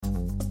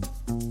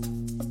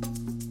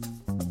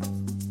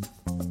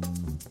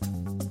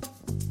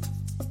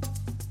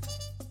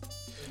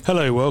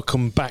Hello,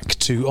 welcome back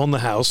to On the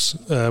House.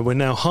 We're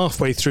now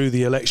halfway through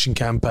the election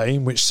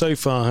campaign, which so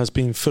far has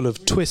been full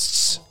of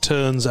twists,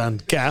 turns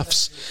and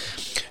gaffes.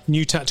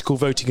 New tactical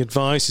voting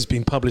advice has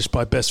been published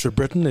by Best for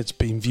Britain. It's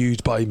been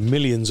viewed by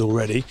millions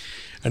already,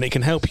 and it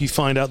can help you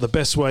find out the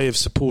best way of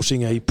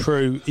supporting a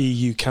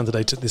pro-EU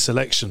candidate at this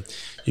election.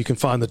 You can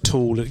find the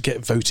tool at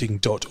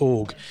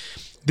getvoting.org.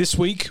 This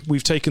week,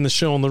 we've taken the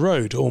show on the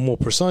road, or more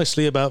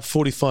precisely, about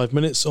 45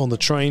 minutes on the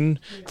train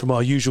from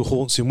our usual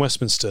haunts in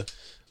Westminster.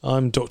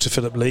 I'm Dr.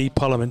 Philip Lee,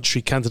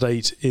 parliamentary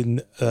candidate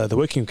in the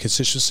Woking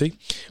constituency.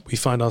 We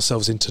find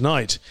ourselves in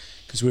tonight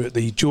because we're at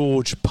the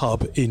George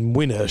pub in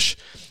Winnersh.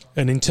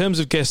 And in terms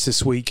of guests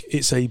this week,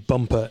 it's a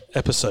bumper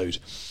episode.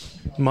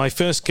 My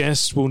first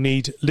guest will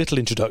need little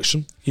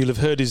introduction. You'll have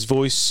heard his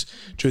voice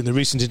during the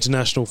recent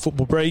international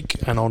football break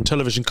and on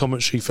television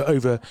commentary for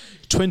over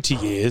 20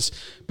 years,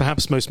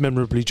 perhaps most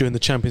memorably during the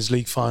Champions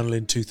League final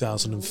in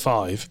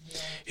 2005.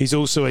 He's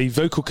also a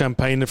vocal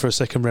campaigner for a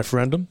second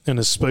referendum and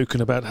has spoken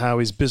about how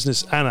his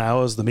business and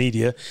ours, the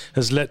media,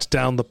 has let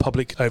down the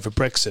public over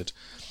Brexit.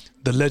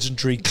 The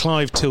legendary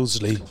Clive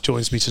Tildesley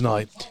joins me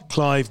tonight.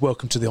 Clive,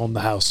 welcome to the On the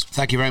House.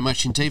 Thank you very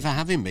much indeed for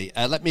having me.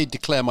 Let me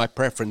declare my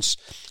preference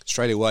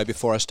straight away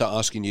before I start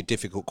asking you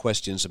difficult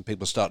questions and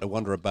people start to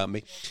wonder about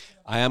me.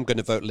 I am going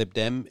to vote Lib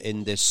Dem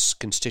in this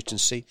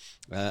constituency.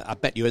 I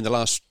bet you in the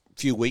last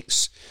few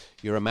weeks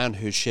you're a man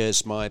who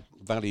shares my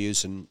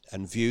values and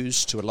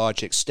views to a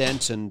large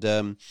extent, and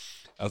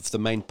of the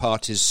main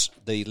parties,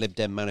 the Lib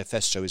Dem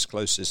manifesto is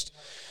closest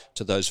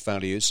to those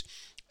values.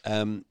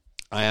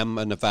 I am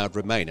an avowed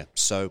Remainer,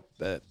 so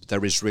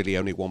there is really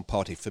only one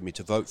party for me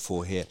to vote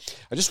for here.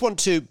 I just want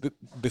to,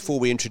 before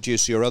we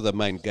introduce your other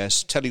main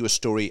guest, tell you a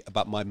story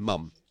about my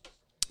mum.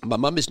 My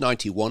mum is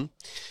 91,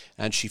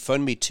 and she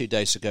phoned me 2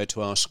 days ago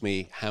to ask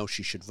me how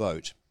she should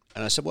vote.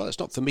 And I said, well, it's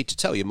not for me to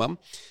tell you, Mum,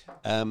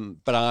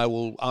 but I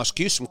will ask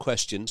you some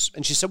questions.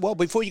 And she said, well,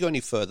 before you go any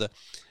further,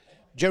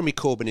 Jeremy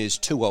Corbyn is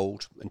too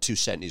old and too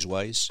set in his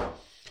ways.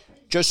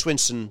 Jo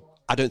Swinson,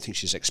 I don't think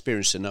she's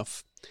experienced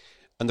enough.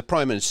 And the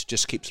Prime Minister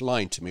just keeps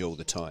lying to me all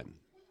the time.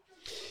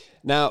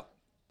 Now,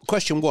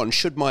 question one,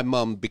 should my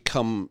mum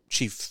become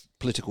chief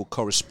political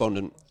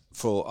correspondent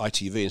for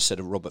ITV instead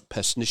of Robert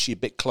Peston? Is she a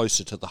bit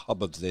closer to the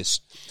hub of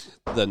this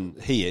than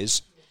he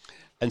is?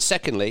 And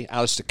secondly,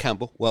 Alistair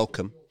Campbell,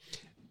 welcome.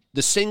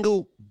 The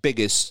single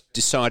biggest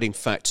deciding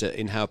factor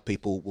in how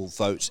people will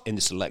vote in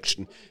this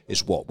election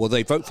is what? Will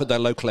they vote for their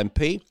local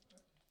MP?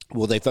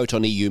 Will they vote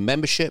on EU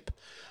membership?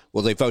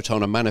 Will they vote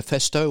on a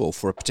manifesto or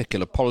for a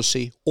particular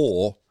policy?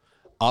 Or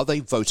are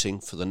they voting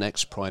for the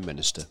next Prime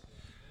Minister?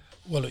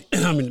 Well,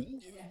 I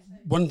mean,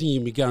 one thing you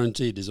can be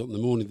guaranteed is on the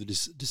morning of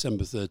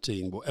December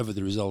 13, whatever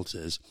the result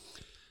is,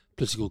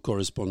 political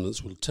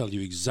correspondents will tell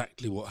you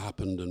exactly what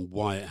happened and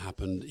why it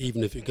happened,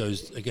 even if it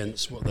goes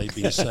against what they've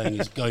been saying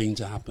is going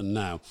to happen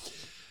now.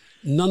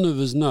 None of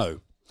us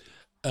know.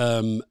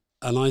 And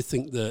I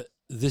think that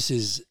this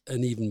is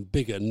an even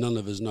bigger none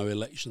of us know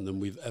election than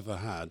we've ever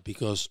had,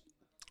 because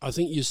I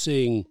think you're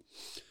seeing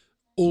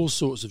all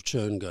sorts of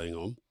churn going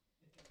on.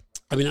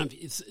 I mean,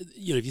 it's,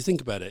 you know, if you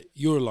think about it,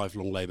 you're a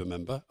lifelong Labour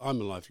member, I'm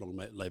a lifelong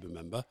Labour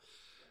member,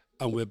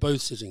 and we're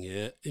both sitting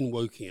here in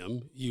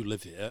Wokingham. You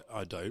live here,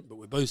 I don't, but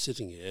we're both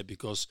sitting here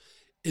because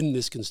in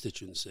this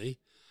constituency,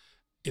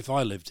 if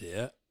I lived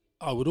here,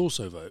 I would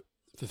also vote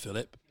for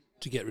Philip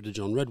to get rid of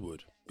John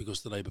Redwood,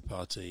 because the Labour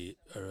Party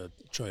are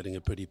trailing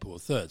a pretty poor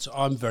third. So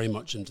I'm very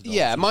much into that.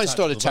 Yeah, mine's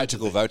not a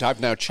tactical vote. I've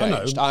now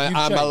changed.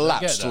 I'm a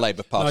lapsed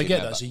Labour Party I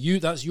get member. that. So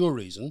that's your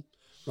reason,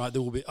 right?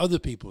 There will be other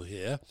people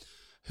here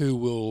who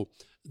will...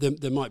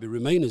 There might be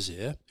Remainers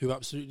here who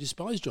absolutely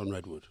despise John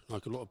Redwood,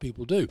 like a lot of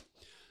people do.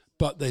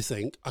 But they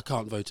think, I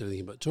can't vote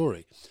anything but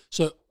Tory.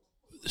 So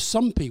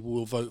some people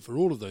will vote for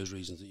all of those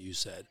reasons that you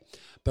said.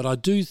 But I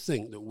do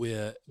think that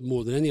we're,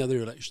 more than any other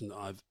election that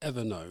I've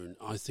ever known,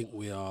 I think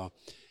we are,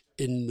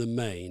 in the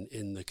main,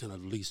 in the kind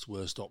of least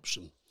worst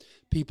option.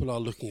 People are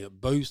looking at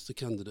both the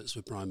candidates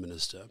for Prime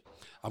Minister.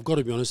 I've got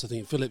to be honest, I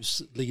think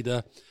Philip's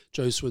leader,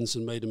 Jo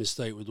Swinson, made a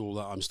mistake with all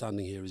that I'm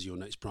standing here as your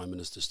next Prime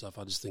Minister stuff.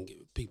 I just think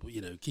people,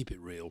 you know, keep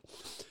it real.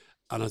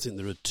 And I think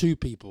there are two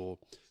people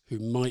who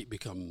might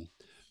become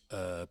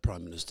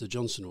Prime Minister,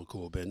 Johnson or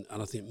Corbyn,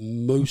 and I think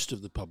most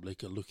of the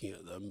public are looking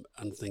at them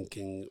and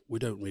thinking, we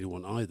don't really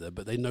want either,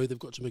 but they know they've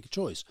got to make a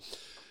choice.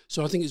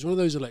 So I think it's one of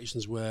those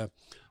elections where,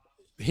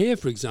 here,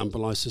 for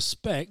example, I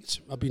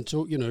suspect, I've been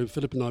talking, you know,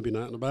 Philip and I have been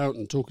out and about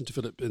and talking to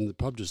Philip in the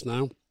pub just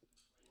now.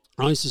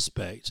 I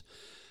suspect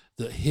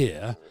that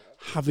here,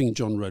 having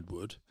John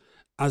Redwood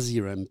as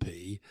your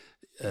MP,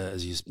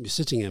 as your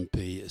sitting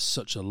MP, is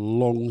such a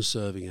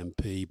long-serving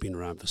MP, been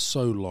around for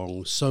so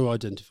long, so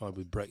identified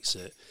with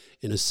Brexit,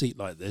 in a seat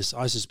like this,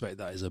 I suspect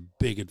that is a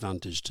big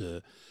advantage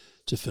to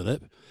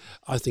Philip.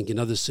 I think in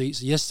other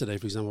seats, yesterday,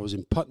 for example, I was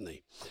in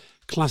Putney.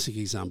 Classic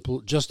example,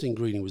 Justine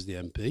Greening was the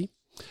MP.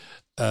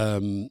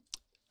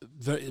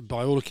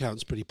 By all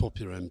accounts, pretty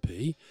popular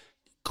MP.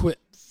 Quit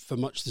for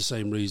much the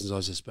same reasons,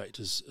 I suspect,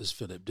 as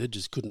Philip did.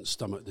 Just couldn't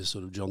stomach this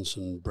sort of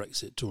Johnson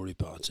Brexit Tory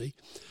party.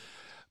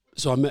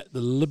 So I met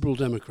the Liberal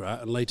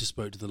Democrat and later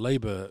spoke to the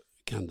Labour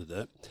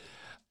candidate,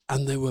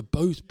 and they were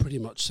both pretty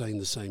much saying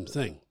the same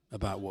thing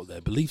about what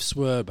their beliefs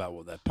were, about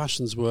what their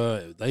passions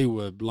were. They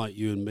were, like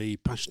you and me,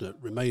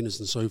 passionate Remainers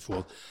and so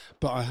forth.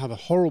 But I have a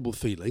horrible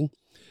feeling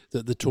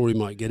that the Tory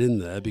might get in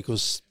there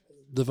because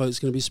the vote's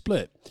going to be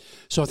split.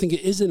 So I think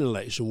it is an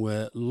election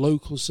where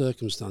local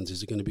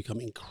circumstances are going to become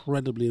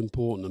incredibly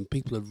important, and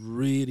people have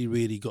really,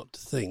 really got to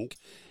think,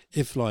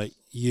 if like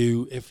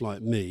you, if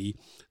like me,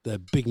 their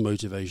big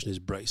motivation is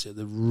Brexit,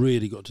 they've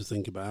really got to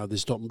think about how they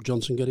stop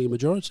Johnson getting a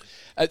majority.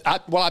 I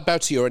bow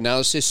to your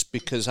analysis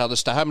because,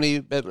 Alistair, how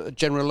many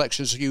general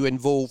elections are you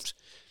involved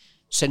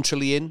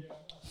centrally in?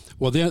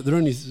 Well, there are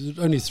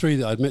only three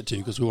that I admit to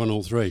because we won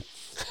all three.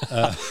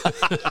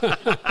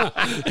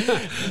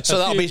 So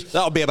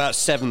that'll be about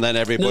 7 then,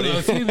 everybody. No,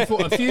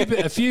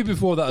 a few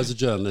before that as a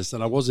journalist,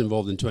 and I was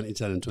involved in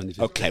 2010 and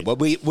 2015. Okay, well,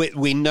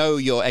 we know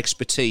your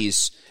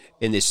expertise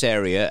in this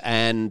area,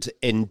 and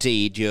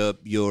indeed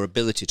your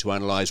ability to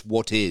analyse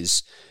what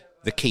is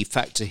the key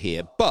factor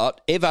here.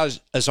 But if,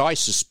 as I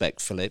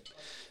suspect, Philip,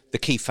 the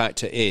key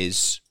factor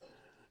is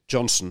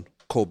Johnson,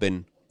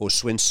 Corbyn, or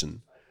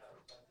Swinson,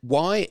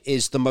 why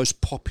is the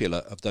most popular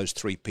of those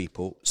three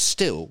people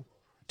still,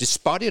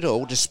 despite it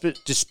all,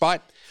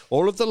 despite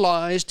all of the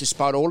lies,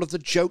 despite all of the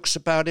jokes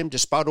about him,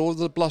 despite all of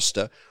the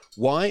bluster,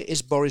 why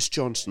is Boris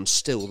Johnson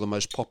still the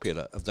most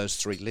popular of those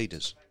three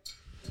leaders?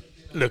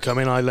 Look, I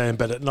mean, I lay in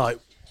bed at night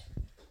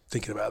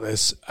thinking about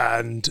this,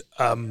 and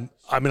I'm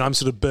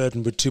sort of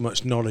burdened with too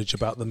much knowledge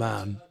about the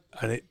man,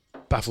 and it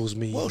baffles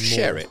me. Well, more.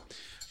 Share it.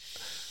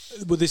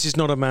 Well, this is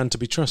not a man to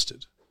be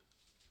trusted.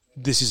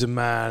 This is a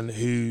man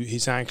who,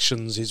 his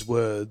actions, his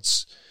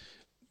words,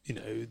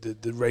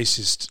 the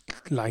racist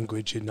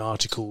language in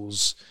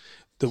articles,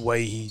 the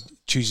way he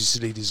chooses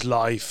to lead his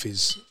life,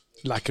 his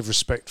lack of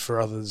respect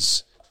for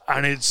others,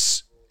 and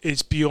it's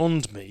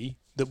beyond me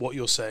that what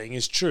you're saying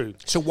is true.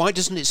 So why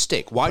doesn't it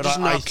stick? Why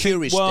doesn't our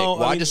Curie stick?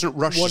 Why doesn't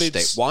Russia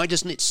stick? Why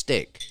doesn't it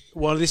stick?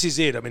 Well, this is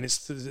it. I mean, it's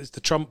the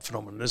Trump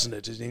phenomenon, isn't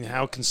it? I mean,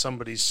 how can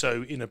somebody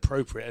so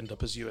inappropriate end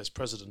up as US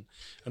president?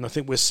 And I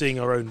think we're seeing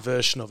our own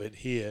version of it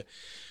here.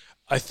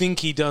 I think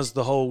he does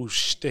the whole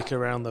shtick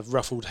around the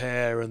ruffled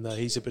hair and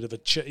he's a bit of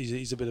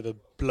a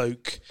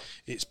bloke.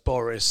 It's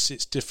Boris.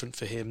 It's different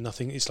for him.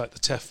 Nothing. It's like the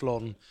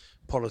Teflon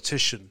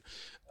politician.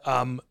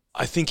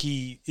 I think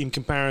he, in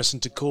comparison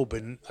to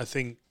Corbyn, I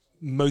think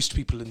most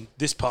people in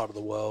this part of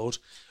the world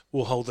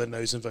will hold their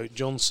nose and vote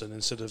Johnson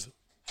instead of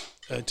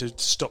to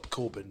stop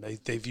Corbyn.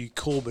 They view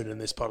Corbyn in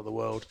this part of the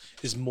world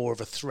as more of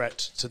a threat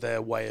to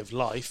their way of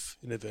life,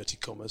 in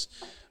inverted commas,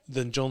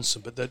 than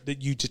Johnson. But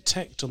that you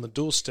detect on the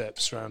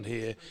doorsteps around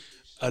here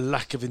a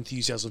lack of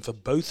enthusiasm for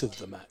both of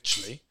them,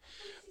 actually.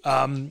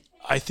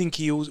 I think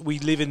we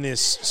live in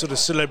this sort of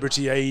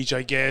celebrity age,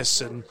 I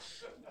guess, and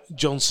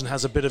Johnson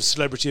has a bit of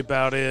celebrity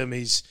about him.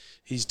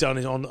 He's done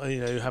it on,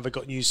 have I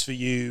got news for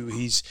you?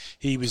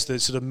 He was the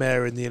sort of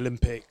mayor in the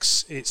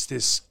Olympics. It's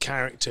this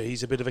character.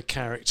 He's a bit of a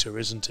character,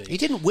 isn't he? He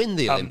didn't win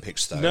the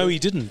Olympics, though. No, he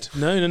didn't.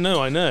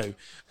 No, I know.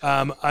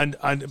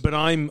 But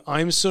I'm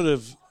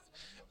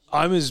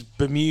as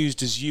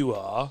bemused as you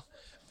are.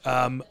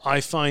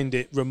 I find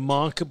it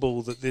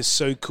remarkable that this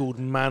so-called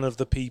man of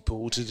the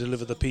people to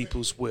deliver the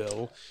people's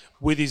will,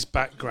 with his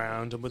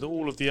background and with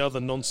all of the other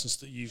nonsense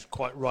that you've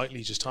quite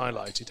rightly just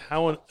highlighted,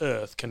 how on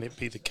earth can it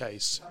be the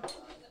case?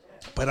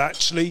 But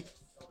actually,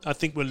 I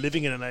think we're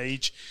living in an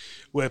age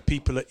where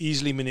people are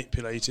easily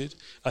manipulated.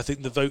 I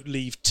think the Vote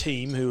Leave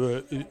team, who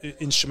are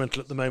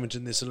instrumental at the moment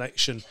in this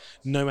election,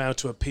 know how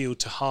to appeal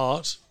to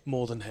heart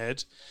more than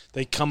head.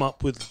 They come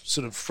up with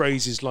sort of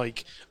phrases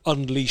like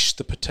unleash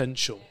the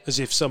potential, as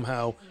if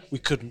somehow we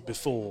couldn't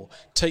before.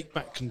 Take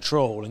back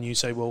control, and you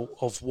say, well,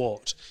 of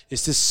what?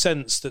 It's this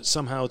sense that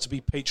somehow to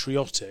be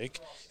patriotic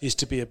is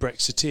to be a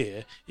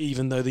Brexiteer,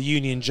 even though the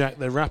Union Jack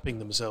they're wrapping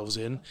themselves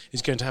in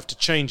is going to have to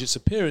change its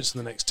appearance in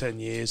the next 10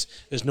 years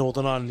as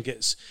Northern Ireland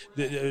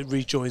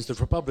rejoins the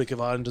Republic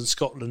of Ireland and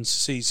Scotland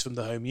secedes from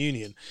the Home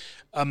Union.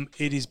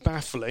 It is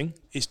baffling.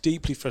 It's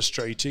deeply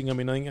frustrating. I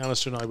mean, I think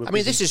Alistair and I were...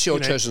 this is your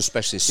chosen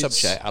specialist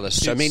subject,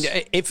 Alistair. I mean,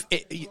 if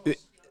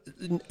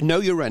know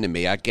your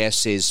enemy, I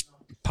guess, is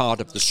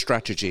part of the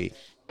strategy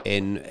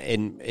in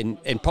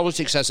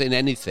politics, as in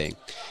anything.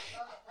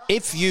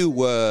 If you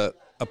were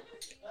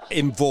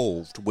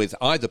involved with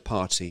either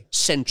party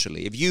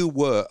centrally, if you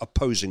were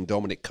opposing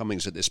Dominic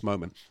Cummings at this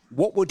moment,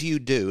 what would you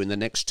do in the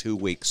next 2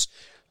 weeks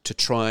to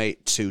try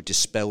to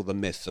dispel the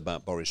myth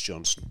about Boris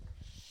Johnson?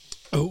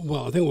 Oh,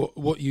 well, I think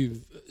what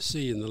you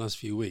see in the last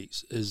few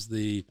weeks is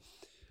the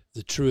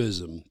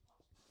truism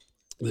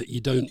that you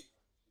don't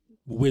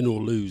win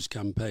or lose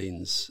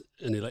campaigns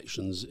and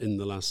elections in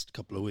the last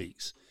couple of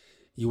weeks.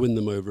 You win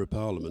them over a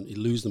parliament, you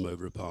lose them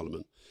over a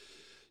parliament.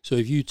 So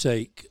if you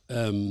take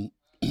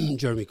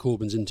Jeremy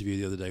Corbyn's interview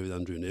the other day with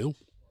Andrew Neil,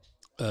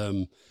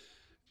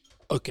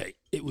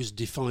 it was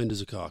defined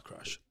as a car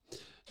crash.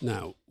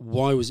 Now,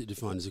 why was it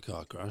defined as a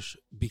car crash?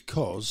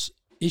 Because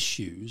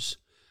issues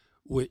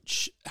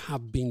which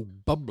have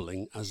been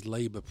bubbling as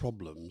Labour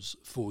problems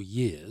for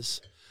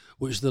years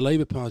which the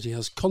Labour Party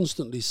has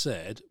constantly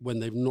said when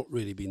they've not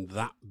really been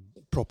that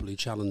properly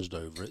challenged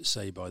over it,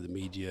 say by the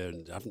media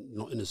and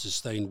not in a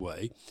sustained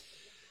way.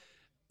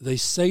 They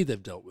say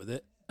they've dealt with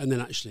it, and then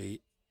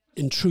actually,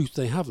 in truth,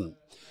 they haven't.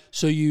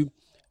 So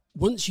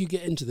once you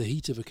get into the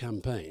heat of a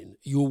campaign,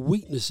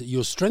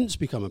 your strengths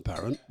become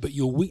apparent, but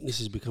your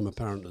weaknesses become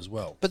apparent as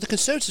well. But the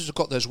Conservatives have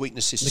got those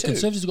weaknesses The too.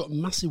 Conservatives have got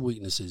massive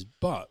weaknesses,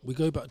 but we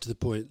go back to the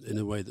point in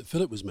a way that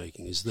Philip was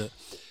making, is that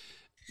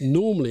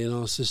normally in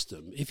our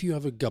system, if you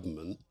have a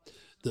government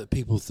that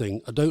people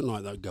think, I don't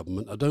like that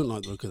government, I don't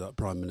like the look of that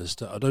Prime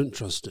Minister, I don't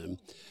trust him,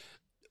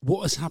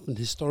 what has happened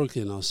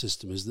historically in our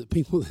system is that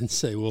people then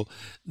say, well,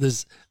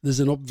 there's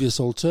an obvious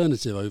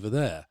alternative over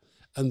there.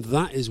 And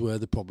that is where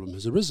the problem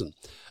has arisen.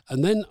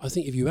 And then I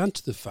think if you add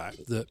to the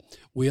fact that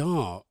we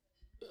are,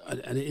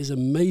 and it is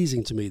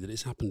amazing to me that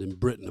it's happened in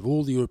Britain, of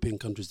all the European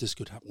countries, this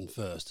could happen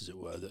first, as it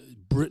were,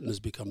 that Britain has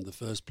become the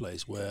first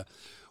place where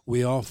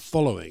we are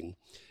following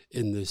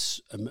in this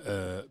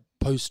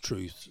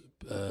post-truth,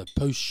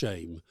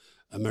 post-shame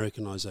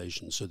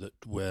Americanization, so that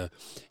where,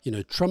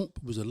 Trump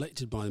was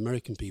elected by the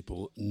American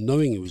people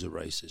knowing he was a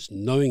racist,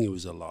 knowing he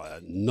was a liar,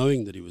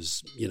 knowing that he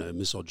was,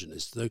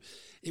 misogynist. So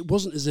it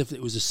wasn't as if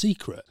it was a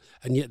secret,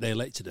 and yet they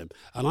elected him.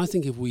 And I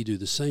think if we do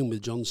the same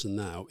with Johnson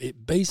now,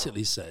 it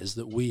basically says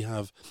that we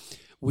have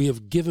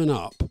given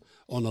up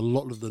on a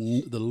lot of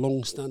the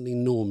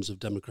long-standing norms of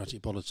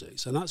democratic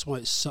politics, and that's why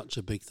it's such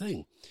a big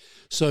thing.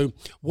 So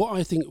what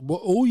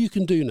all you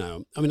can do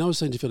now, I was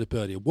saying to Philip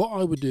earlier, what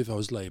I would do if I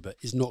was Labour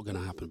is not going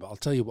to happen, but I'll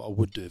tell you what I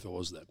would do if I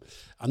was them.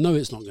 I know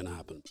it's not going to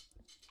happen.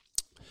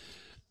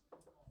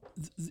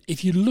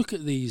 If you look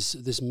at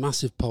this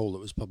massive poll that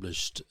was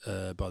published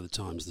by the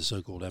Times, the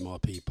so-called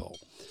MRP poll,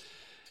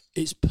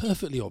 it's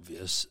perfectly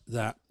obvious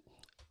that,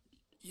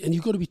 and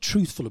you've got to be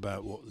truthful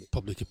about what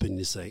public opinion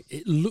is saying,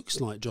 it looks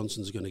like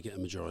Johnson's going to get a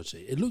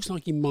majority. It looks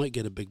like he might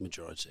get a big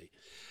majority.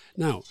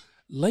 Now,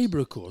 Labour,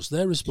 of course,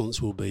 their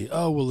response will be,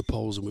 oh, well, the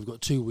polls, and we've got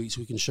 2 weeks,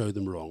 we can show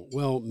them wrong.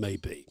 Well,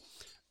 maybe.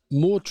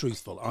 More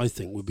truthful, I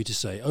think, would be to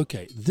say,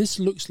 OK, this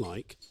looks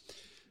like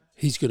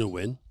he's going to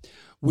win.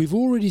 We've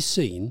already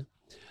seen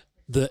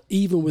that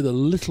even with a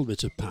little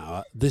bit of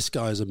power, this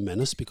guy is a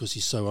menace because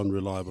he's so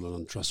unreliable and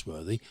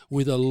untrustworthy.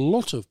 With a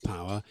lot of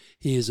power,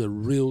 he is a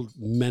real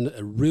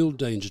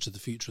danger to the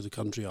future of the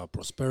country, our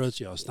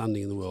prosperity, our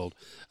standing in the world,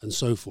 and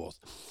so forth.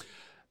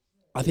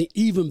 I think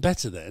even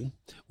better then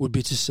would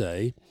be to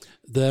say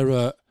there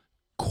are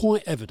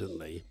quite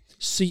evidently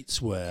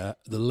seats where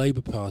the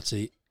Labour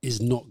Party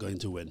is not going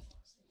to win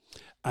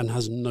and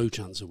has no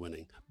chance of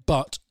winning,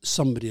 but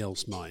somebody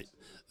else might.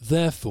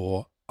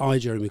 Therefore, I,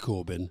 Jeremy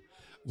Corbyn,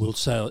 will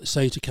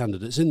say to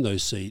candidates in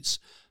those seats,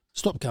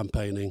 stop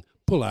campaigning,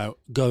 pull out,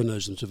 go and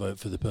urge them to vote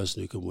for the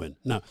person who can win.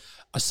 Now,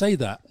 I say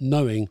that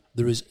knowing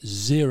there is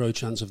zero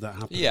chance of that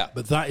happening,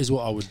 but that is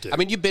what I would do.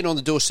 You've been on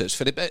the doorsteps,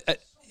 Philip.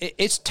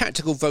 It's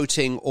tactical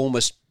voting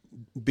almost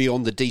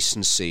beyond the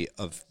decency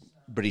of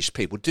British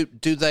people.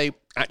 Do they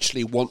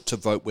actually want to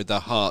vote with their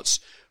hearts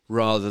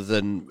rather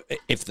than,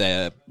 if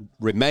they're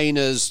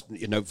Remainers,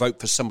 vote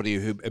for somebody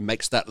who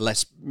makes that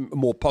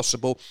more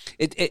possible?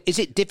 Is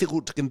it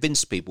difficult to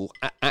convince people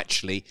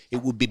actually it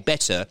would be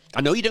better?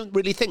 I know you don't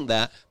really think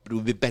that, but it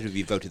would be better if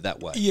you voted that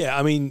way.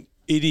 Yeah, it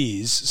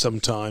is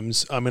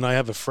sometimes. I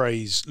have a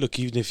phrase, look,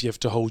 even if you have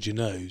to hold your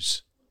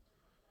nose,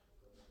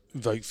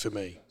 vote for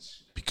me,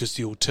 because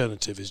the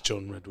alternative is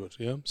John Redwood.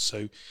 Yeah,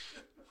 so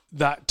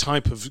that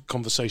type of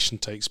conversation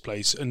takes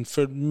place, and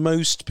for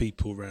most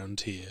people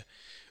around here,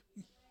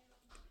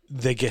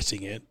 they're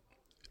getting it.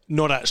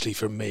 Not actually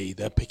from me.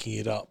 They're picking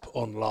it up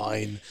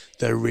online.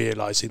 They're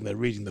realising, they're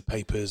reading the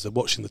papers, they're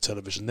watching the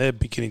television. They're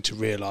beginning to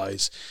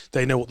realise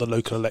they know what the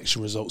local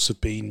election results have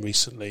been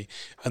recently,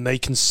 and they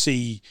can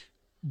see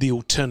the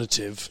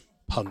alternative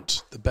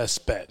punt, the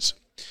best bet.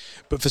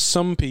 But for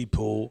some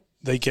people,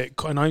 they get,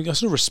 and I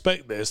sort of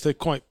respect this, they're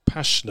quite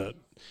passionate.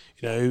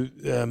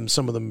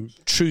 Some of them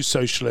true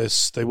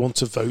socialists, they want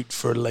to vote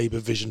for a Labour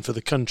vision for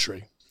the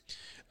country.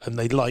 And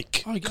they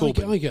like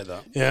Corbyn. I get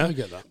that. Yeah, I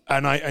get that.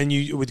 And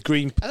you with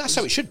Green, and that's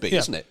how it should be,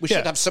 isn't it? We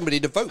should have somebody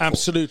to vote for.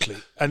 Absolutely,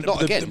 and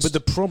not against. But the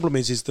problem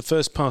is the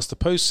first past the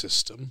post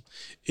system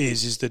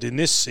is that in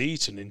this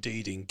seat, and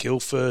indeed in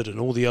Guildford and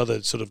all the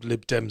other sort of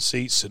Lib Dem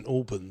seats and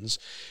Albans,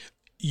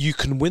 you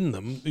can win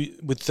them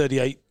with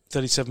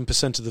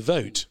 37% of the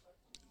vote.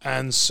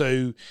 And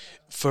so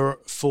for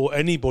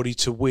anybody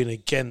to win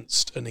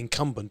against an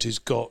incumbent who's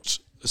got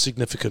a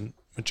significant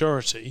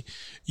majority,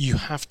 you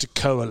have to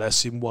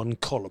coalesce in one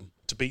column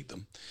to beat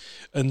them.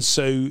 And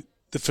so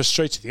the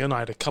frustrating thing, and I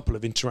had a couple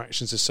of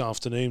interactions this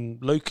afternoon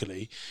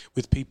locally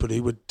with people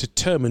who were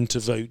determined to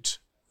vote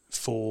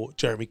for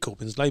Jeremy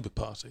Corbyn's Labour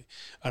Party.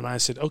 And I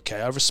said, OK,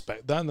 I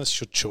respect that, and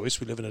that's your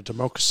choice. We live in a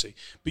democracy.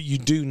 But you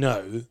do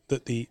know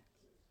that the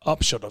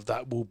upshot of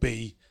that will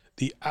be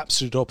the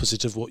absolute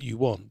opposite of what you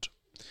want.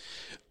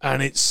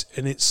 And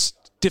it's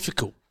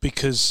difficult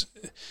because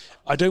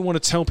I don't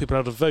want to tell people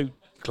how to vote,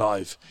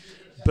 Clive,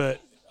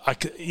 but I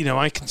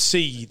can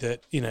see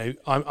that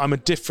I'm a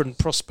different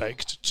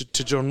prospect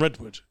to John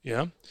Redwood,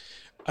 yeah,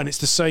 And it's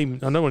the same.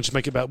 I don't want to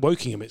make it about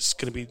Wokingham.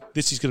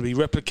 This is going to be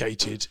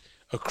replicated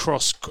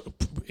across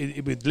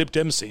with Lib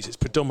Dem seats. It's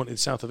predominantly the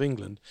south of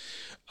England,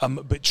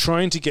 but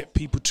trying to get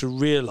people to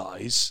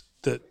realise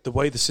that the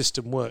way the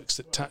system works,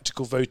 that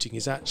tactical voting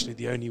is actually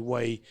the only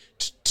way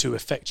to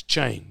effect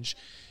change,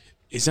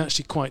 is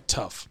actually quite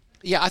tough.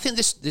 Yeah, I think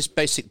this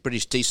basic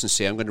British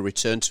decency, I'm going to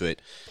return to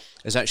it,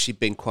 has actually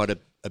been quite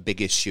a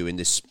big issue in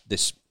this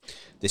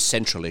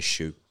central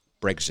issue,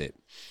 Brexit.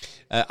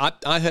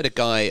 I heard a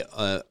guy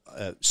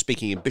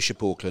speaking in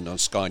Bishop Auckland on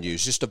Sky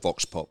News, just a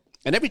vox pop.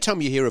 And every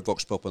time you hear a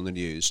vox pop on the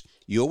news,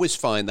 you always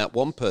find that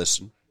one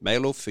person,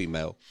 male or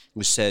female,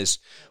 who says,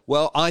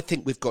 well, I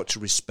think we've got to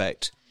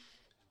respect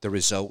the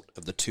result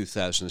of the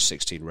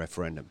 2016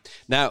 referendum.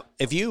 Now,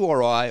 if you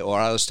or I or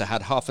Alistair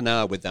had half an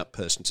hour with that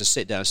person to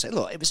sit down and say,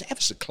 look, it was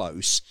ever so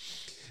close,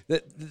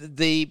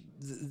 the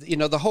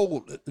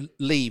whole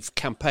Leave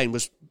campaign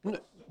was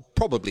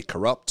probably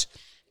corrupt,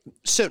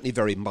 certainly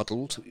very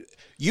muddled.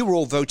 You were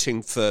all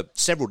voting for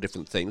several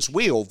different things.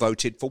 We all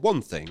voted for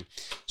one thing.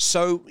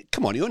 So,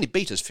 come on, you only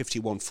beat us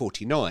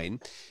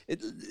 51-49.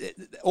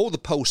 All the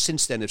polls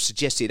since then have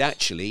suggested,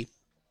 actually,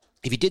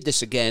 if you did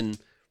this again,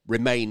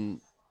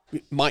 Remain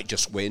might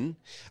just win.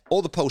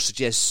 All the polls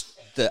suggest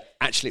that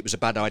actually it was a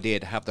bad idea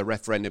to have the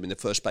referendum in the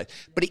first place.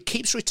 But it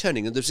keeps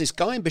returning. And there's this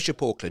guy in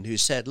Bishop Auckland who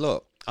said,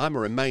 look, I'm a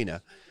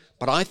Remainer,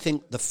 but I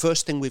think the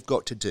first thing we've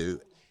got to do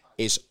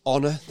is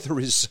honour the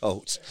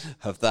result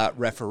of that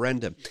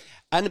referendum.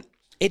 And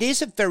it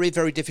is a very,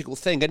 very difficult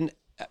thing. And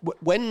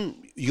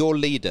when your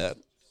leader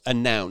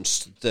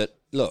announced that,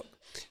 look,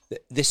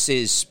 this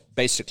is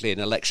basically an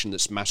election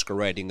that's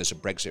masquerading as a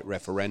Brexit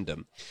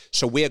referendum,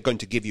 so we're going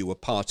to give you a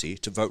party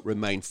to vote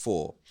Remain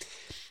for,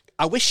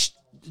 I wish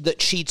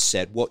that she'd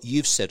said what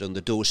you've said on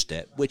the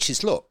doorstep, which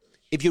is, look,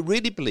 if you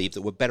really believe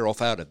that we're better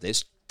off out of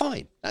this,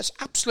 fine. That's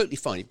absolutely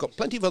fine. You've got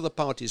plenty of other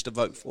parties to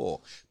vote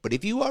for. But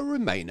if you are a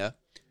Remainer,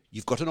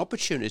 you've got an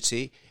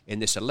opportunity in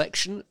this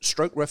election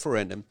stroke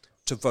referendum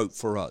to vote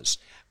for us.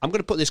 I'm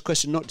going to put this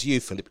question not to you,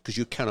 Philip, because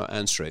you cannot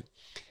answer it.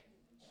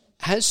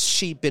 Has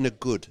she been a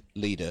good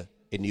leader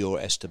in your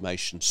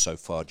estimation so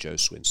far, Jo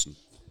Swinson?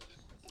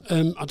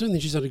 I don't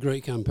think she's had a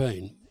great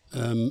campaign.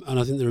 And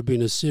I think there have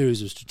been a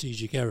series of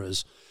strategic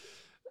errors.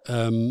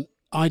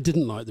 I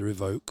didn't like the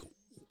revoke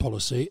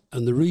policy.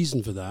 And the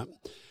reason for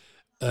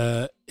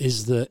that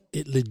is that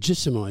it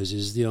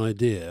legitimises the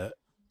idea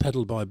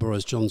peddled by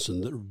Boris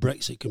Johnson that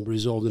Brexit can be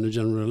resolved in a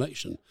general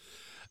election.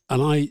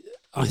 And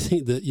I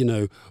think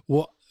that,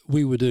 what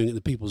we were doing at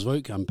the People's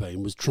Vote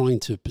campaign was trying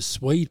to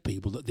persuade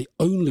people that the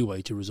only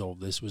way to resolve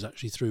this was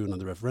actually through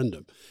another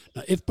referendum.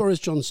 Now, if Boris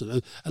Johnson,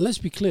 and let's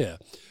be clear,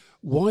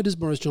 why does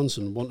Boris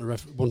Johnson want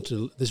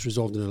this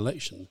resolved in an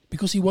election?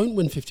 Because he won't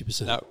win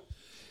 50%. No.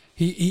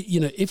 He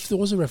if there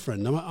was a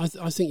referendum, I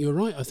think you're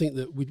right. I think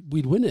that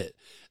we'd win it.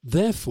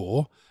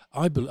 Therefore,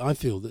 I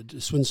feel that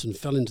Swinson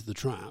fell into the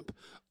trap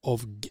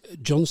of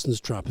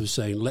Johnson's trap of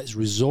saying, let's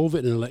resolve it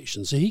in an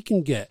election so he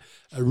can get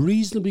a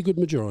reasonably good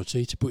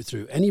majority to put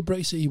through any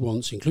Brexit he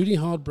wants, including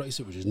hard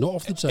Brexit, which is not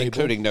off the table.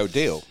 Including no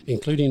deal.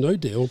 Including no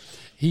deal.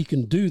 He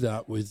can do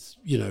that with,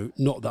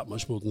 not that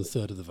much more than a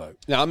third of the vote.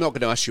 Now, I'm not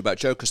going to ask you about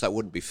Jo because that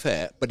wouldn't be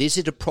fair, but is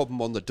it a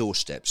problem on the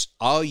doorsteps?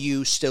 Are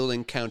you still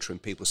encountering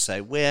people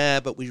say,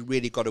 well, but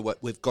we've got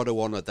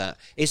to honour that?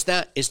 Is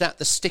that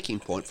the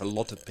sticking point for a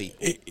lot of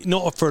people?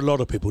 Not for a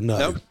lot of people,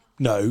 no.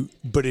 No,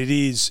 but it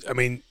is,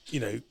 in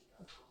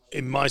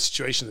my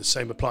situation, the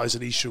same applies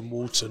at Esher and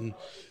Walton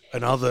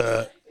and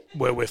other,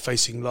 where we're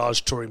facing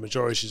large Tory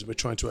majorities and we're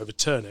trying to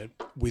overturn it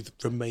with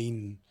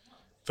Remain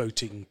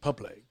voting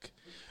public.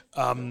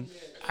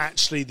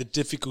 Actually, the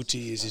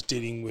difficulty is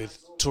dealing with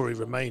Tory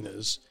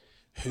Remainers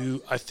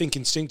who I think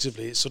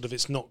instinctively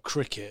it's not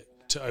cricket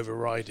to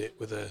override it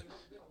with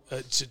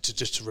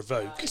to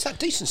revoke. It's that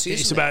decency,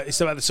 It's about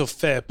the sort of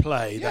fair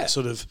play, that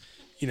sort of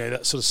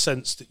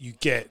sense that you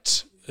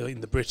get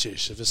in the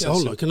British.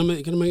 Hold on, can I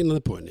make another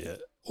point here?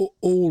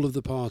 All of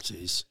the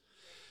parties,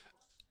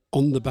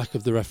 on the back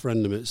of the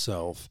referendum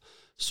itself,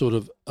 sort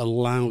of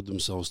allowed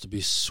themselves to be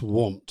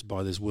swamped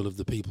by this will of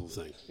the people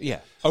thing.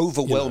 Yeah,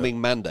 overwhelming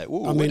mandate.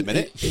 Ooh, wait a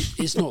minute.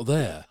 It's not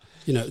there.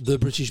 The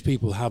British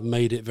people have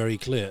made it very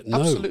clear.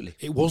 No, absolutely.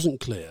 It wasn't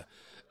clear.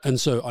 And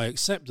so I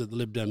accept that the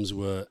Lib Dems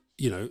were,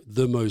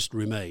 the most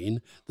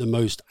Remain, the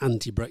most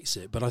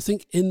anti-Brexit. But I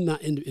think in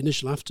that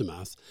initial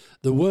aftermath,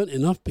 there weren't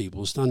enough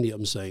people standing up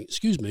and saying,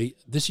 excuse me,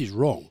 this is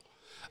wrong.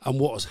 And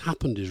what has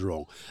happened is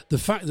wrong. The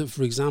fact that,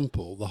 for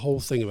example, the whole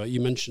thing about, you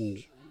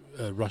mentioned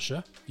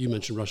Russia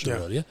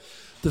earlier,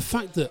 the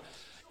fact that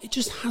it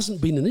just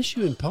hasn't been an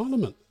issue in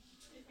Parliament.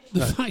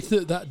 The fact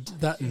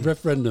that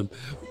referendum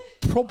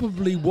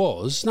probably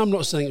was, and I'm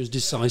not saying it was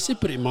decisive,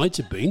 but it might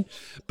have been,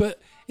 but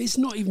it's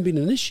not even been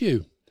an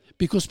issue.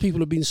 Because people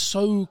have been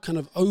so kind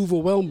of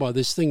overwhelmed by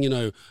this thing,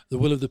 the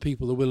will of the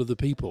people, the will of the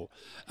people.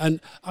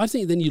 And I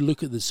think then you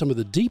look at some of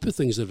the deeper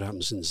things that have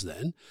happened since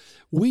then.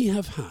 We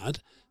have had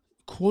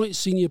quite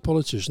senior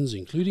politicians,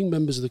 including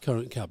members of the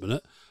current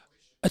cabinet,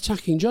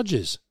 attacking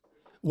judges.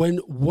 when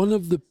one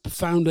of the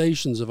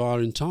foundations of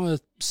our entire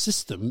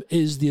system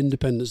is the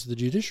independence of the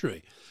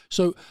judiciary.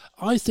 So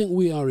I think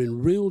we are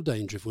in real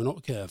danger, if we're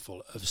not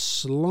careful, of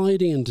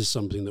sliding into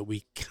something that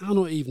we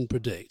cannot even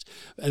predict,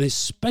 and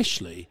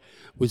especially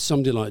with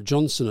somebody like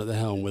Johnson at the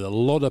helm with a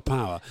lot of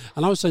power.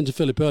 And I was saying to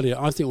Philip earlier,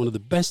 I think one of the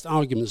best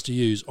arguments to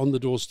use on the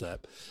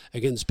doorstep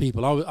against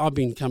people, I've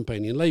been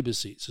campaigning in Labour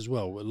seats as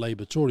well, with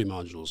Labour Tory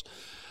marginals,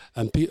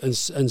 and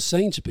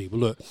saying to people,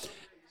 look,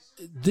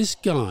 this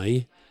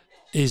guy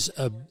is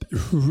a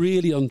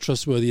really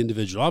untrustworthy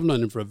individual. I've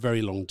known him for a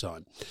very long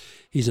time.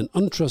 He's an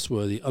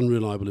untrustworthy,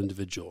 unreliable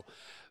individual.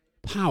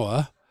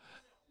 Power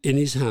in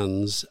his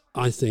hands,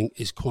 I think,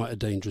 is quite a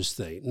dangerous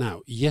thing.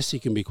 Now, yes, he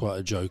can be quite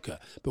a joker,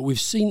 but we've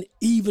seen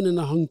even in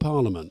a hung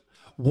parliament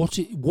what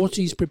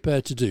he's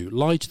prepared to do: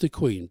 lie to the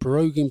Queen,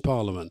 proroguing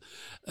Parliament,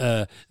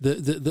 the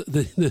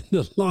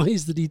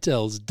lies that he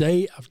tells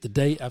day after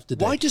day after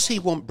day. Why does he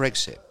want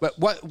Brexit?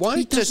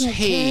 Why does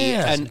he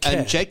and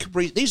Jacob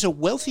Rees? These are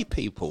wealthy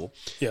people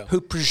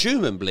who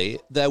presumably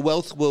their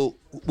wealth will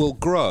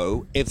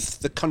grow if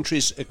the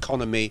country's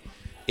economy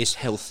is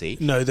healthy.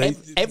 No,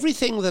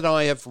 everything that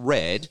I have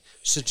read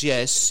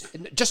suggests,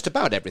 just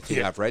about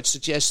everything I've read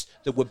suggests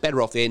that we're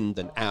better off in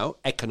than out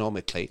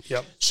economically.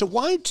 Yep. So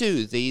why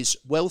do these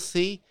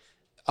wealthy,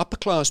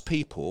 upper-class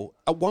people,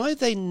 why are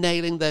they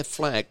nailing their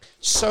flag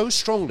so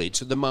strongly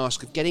to the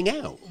mast of getting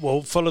out?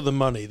 Well, follow the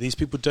money. These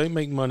people don't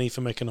make money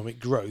from economic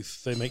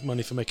growth. They make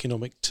money from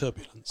economic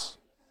turbulence.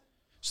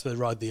 So they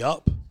ride the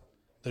up,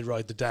 they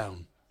ride the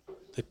down.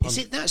 Is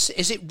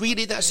it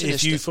really that sinister?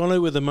 If you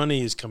follow where the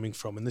money is coming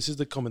from, and this is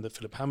the comment that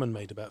Philip Hammond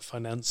made about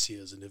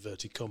financiers in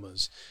inverted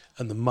commas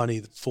and the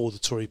money for the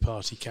Tory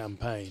party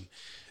campaign,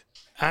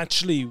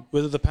 actually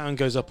whether the pound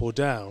goes up or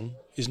down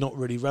is not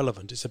really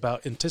relevant. It's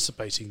about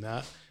anticipating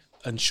that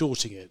and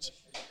shorting it.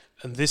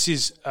 And this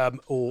is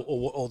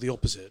or the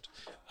opposite.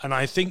 And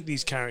I think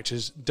these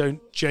characters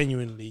don't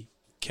genuinely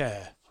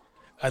care.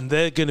 And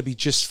they're going to be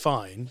just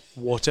fine,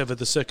 whatever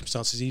the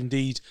circumstances,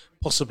 indeed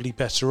possibly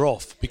better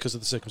off because of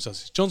the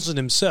circumstances. Johnson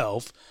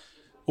himself,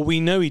 well, we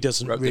know he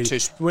doesn't really.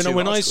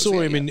 When I saw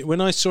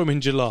him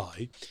in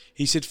July,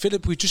 he said,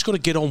 "Philip, we've just got to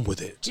get on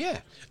with it."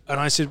 Yeah. And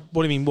I said,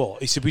 "What do you mean? What?"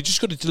 He said, "We just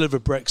got to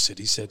deliver Brexit."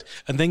 He said,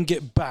 and then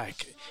get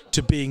back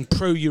to being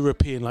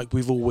pro-European like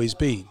we've always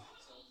been.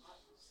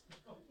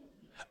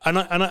 And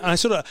I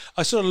sort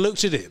of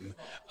looked at him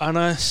and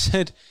I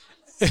said,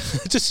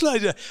 just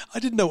like I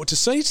didn't know what to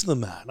say to the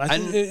man. By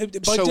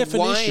definition,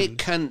 why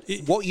can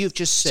what you've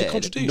just said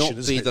not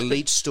be the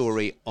lead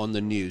story on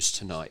the news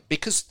tonight?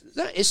 Because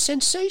that is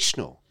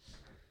sensational.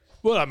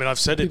 Well, I mean, I've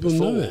said people it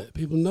before.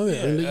 People know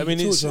it. Yeah, I mean,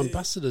 talk to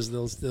ambassadors,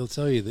 they'll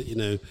tell you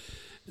that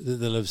that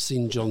they'll have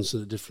seen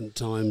Johnson at different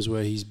times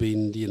where he's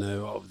been,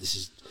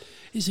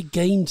 it's a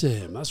game to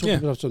him. That's what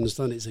people have to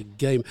understand. It's a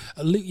game.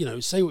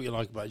 Say what you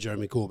like about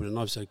Jeremy Corbyn, and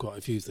I've said quite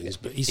a few things,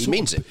 but he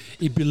means it.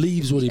 He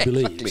believes what he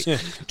believes. Yeah.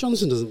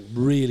 Johnson doesn't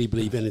really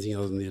believe anything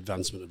other than the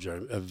advancement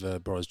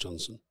of Boris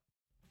Johnson.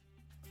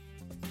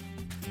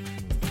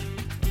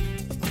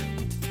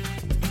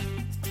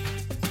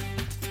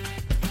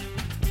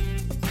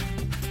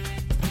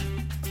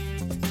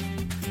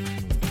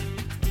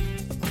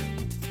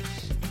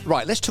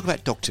 Right, let's talk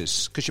about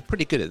doctors, because you're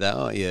pretty good at that,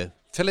 aren't you?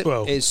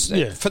 Philip is,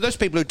 for those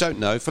people who don't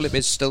know, Philip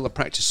is still a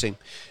practicing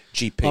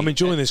GP. I'm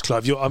enjoying this,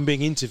 Clive. I'm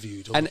being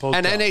interviewed on the podcast.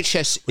 And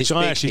NHS which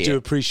I actually do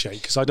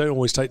appreciate, because I don't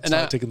always taking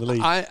the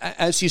lead.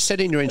 As you said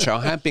in your intro,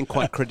 I have been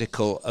quite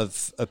critical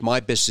of my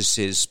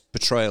business's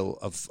portrayal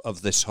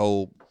of the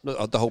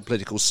whole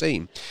political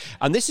scene.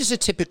 And this is a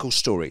typical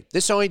story.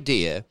 This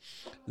idea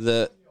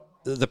that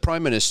the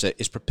Prime Minister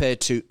is prepared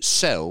to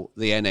sell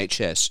the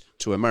NHS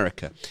to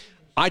America.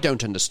 I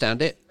don't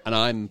understand it, and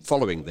I'm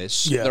following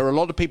this. Yeah. There are a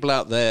lot of people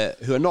out there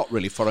who are not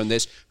really following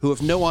this, who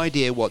have no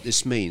idea what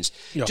this means.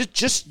 Yeah.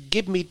 Just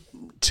give me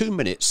 2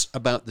 minutes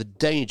about the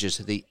dangers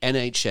of the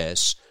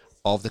NHS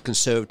of the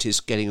Conservatives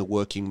getting a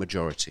working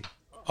majority.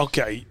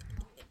 Okay,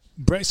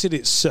 Brexit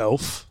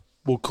itself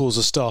will cause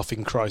a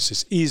staffing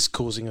crisis, is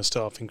causing a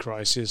staffing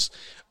crisis.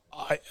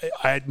 I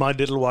had my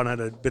little one had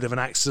a bit of an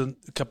accident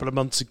a couple of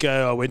months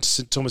ago. I went to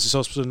St Thomas's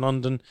Hospital in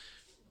London.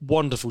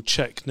 Wonderful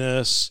Czech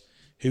nurse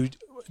who,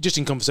 just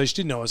in conversation,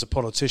 didn't know I was a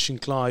politician,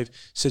 Clive,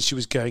 said she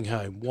was going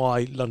home.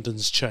 Why?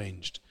 London's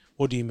changed.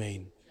 What do you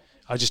mean?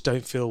 I just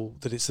don't feel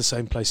that it's the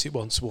same place it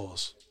once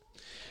was.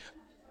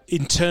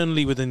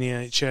 Internally within the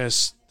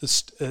NHS,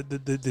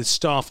 the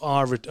staff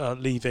are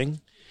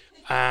leaving,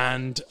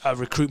 and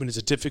recruitment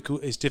is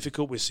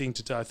difficult. We're seeing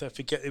today, I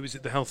forget, it was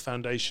at the Health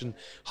Foundation,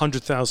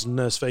 100,000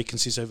 nurse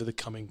vacancies over the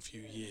coming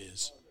few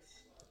years.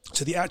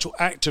 So the actual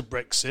act of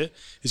Brexit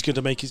is going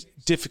to make it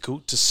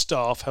difficult to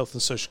staff health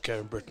and social care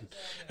in Britain.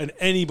 And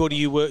anybody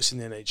who works in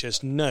the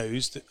NHS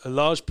knows that a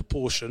large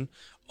proportion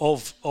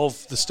of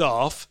the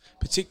staff,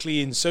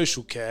 particularly in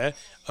social care,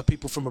 are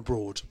people from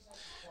abroad.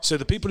 So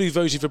the people who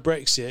voted for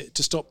Brexit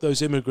to stop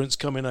those immigrants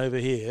coming over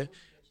here,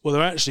 well,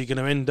 they're actually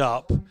going to end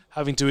up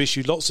having to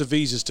issue lots of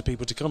visas to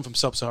people to come from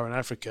sub-Saharan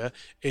Africa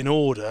in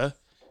order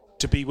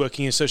to be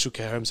working in social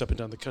care homes up and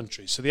down the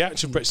country. So the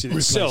act of Brexit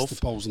itself... the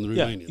Poles and the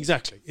Yeah, Romanians.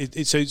 exactly.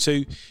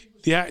 So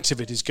the act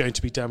of it is going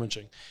to be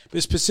damaging.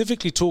 But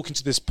specifically talking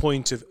to this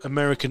point of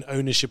American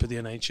ownership of the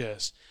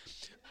NHS,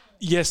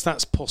 yes,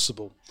 that's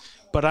possible.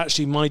 But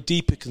actually my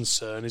deeper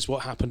concern is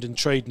what happened in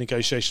trade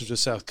negotiations with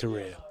South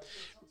Korea.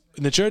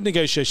 In the trade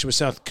negotiation with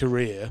South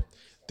Korea,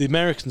 the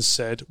Americans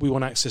said, we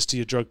want access to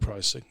your drug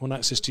pricing, we want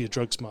access to your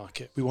drugs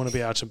market. We want to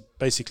be able to,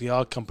 basically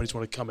our companies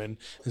want to come in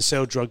and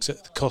sell drugs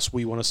at the cost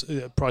we want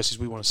to, prices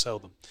we want to sell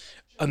them.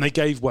 And they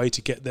gave way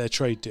to get their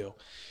trade deal.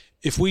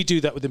 If we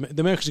do that with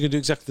the Americans are going to do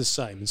exactly the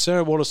same. And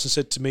Sarah Wollaston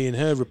said to me in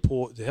her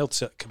report, the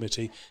Health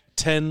Committee,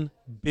 £10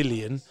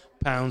 billion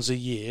a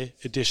year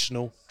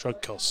additional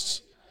drug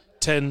costs.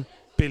 10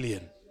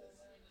 billion.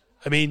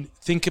 I mean,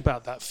 think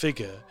about that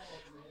figure.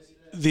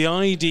 The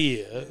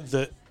idea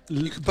that...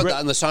 You could put that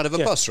on the side of a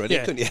bus, really,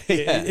 couldn't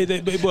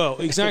you?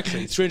 Well,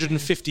 exactly.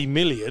 350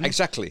 million.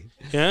 Exactly.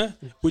 Yeah?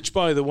 Which,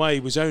 by the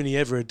way, was only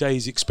ever a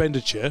day's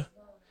expenditure.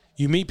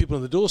 You meet people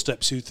on the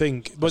doorsteps who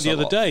think... Well, the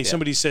other day,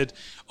 somebody said,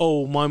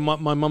 oh, my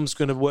mum's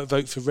going to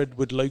vote for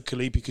Redwood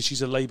locally because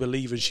she's a Labour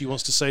leaver and she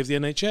wants to save the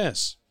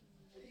NHS.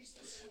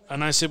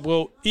 And I said,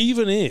 well,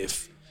 even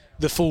if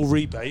the full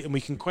rebate, and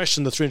we can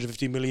question the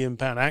 £350 million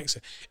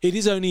access, it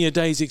is only a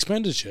day's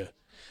expenditure.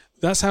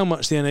 That's how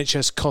much the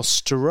NHS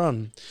costs to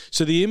run.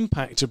 So the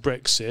impact of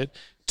Brexit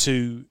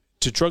to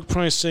drug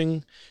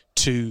pricing,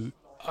 to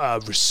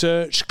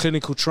research,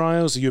 clinical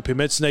trials, the European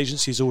Medicine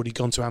Agency has already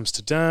gone to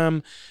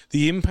Amsterdam.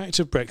 The impact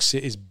of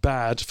Brexit is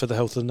bad for the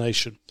health of the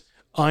nation.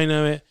 I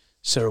know it.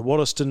 Sarah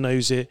Wollaston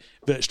knows it.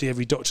 Virtually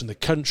every doctor in the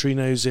country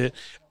knows it.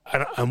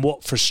 And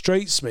what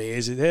frustrates me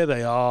is that there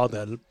they are,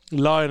 they're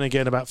lying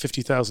again about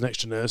 50,000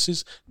 extra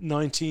nurses,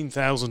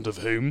 19,000 of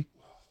whom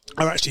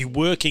are actually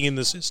working in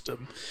the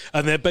system,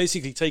 and they're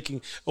basically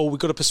taking, we've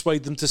got to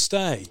persuade them to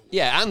stay.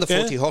 Yeah, and the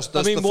 40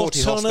 hospitals. I mean, the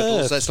 40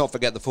 hospitals. Let's not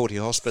forget the 40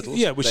 hospitals.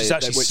 Yeah, which is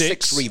actually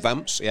six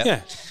revamps.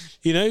 Yeah.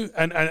 You know,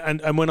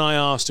 and when I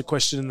asked a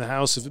question in the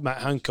House of Matt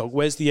Hancock,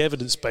 where's the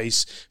evidence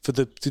base for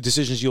the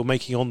decisions you're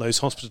making on those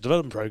hospital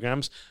development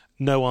programmes?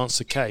 No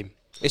answer came.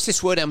 It's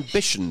this word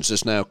ambitions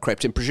has now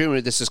crept in.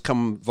 Presumably this has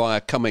come via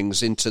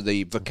Cummings into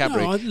the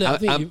vocabulary. No, I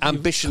think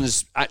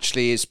ambitions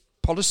actually is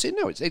policy?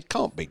 No, it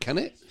can't be, can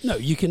it? No,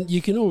 you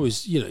can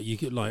always, you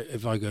could, like,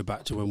 if I go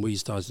back to when we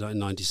started out in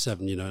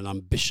 97, an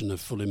ambition of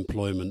full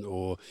employment,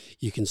 or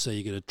you can say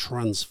you're going to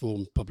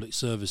transform public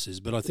services.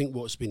 But I think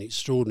what's been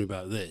extraordinary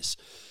about this,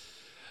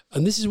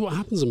 and this is what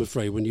happens, I'm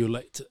afraid, when you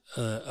elect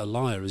a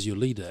liar as your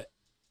leader,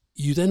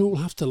 you then all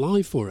have to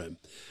lie for him.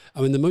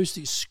 I mean, the most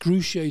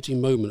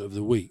excruciating moment of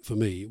the week for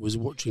me was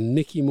watching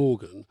Nicky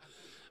Morgan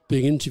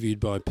being interviewed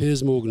by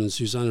Piers Morgan and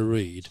Susanna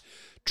Reid,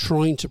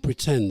 trying to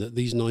pretend that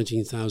these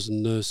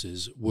 19,000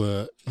 nurses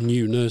were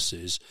new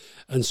nurses,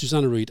 and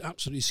Susanna Reid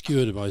absolutely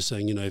skewered her by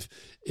saying,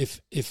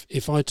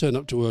 if I turn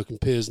up to work and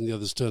Piers and the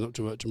others turn up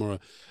to work tomorrow,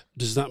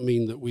 does that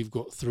mean that we've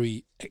got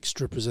 3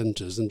 extra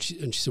presenters? And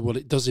she said, well,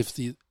 it does if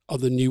the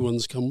other new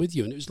ones come with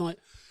you. And it was like,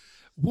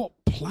 what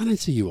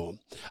planet are you on?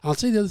 I'll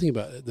tell you the other thing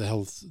about the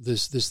health,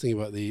 this thing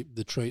about the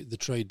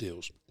trade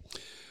deals.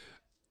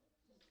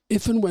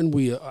 If and when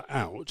we are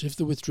out, if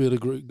the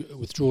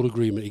withdrawal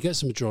agreement, it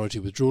gets a majority,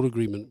 withdrawal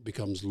agreement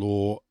becomes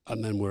law,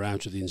 and then we're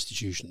out of the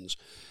institutions,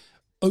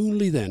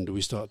 only then do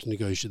we start to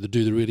negotiate,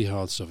 do the really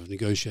hard stuff of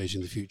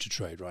negotiating the future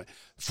trade, right?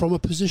 From a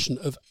position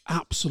of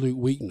absolute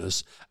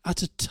weakness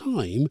at a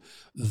time,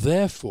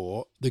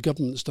 therefore, the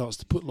government starts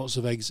to put lots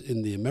of eggs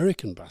in the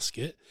American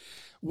basket,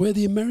 where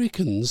the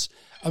Americans,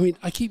 I mean,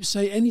 I keep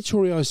saying, any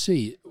Tory I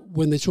see,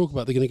 when they talk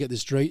about they're going to get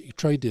this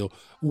trade deal,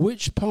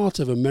 which part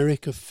of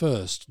America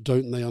first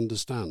don't they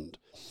understand?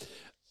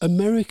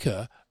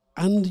 America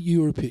and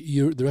Europe,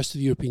 the rest of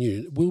the European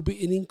Union will be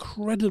in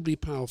incredibly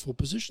powerful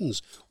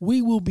positions.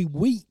 We will be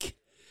weak.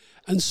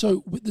 And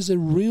so there's a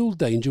real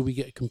danger we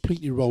get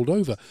completely rolled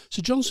over.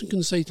 So Johnson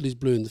can say till he's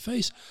blue in the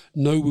face,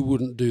 no, we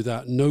wouldn't do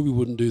that, no, we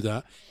wouldn't do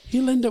that.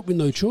 He'll end up with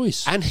no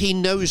choice. And he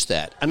knows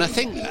that. And I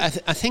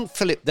think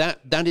Philip,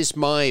 that is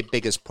my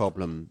biggest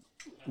problem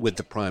with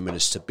the Prime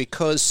Minister,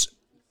 because,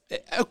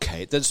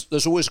 okay,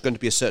 there's always going to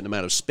be a certain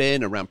amount of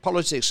spin around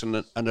politics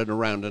and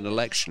around an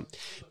election.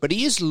 But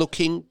he is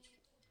looking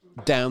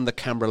down the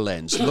camera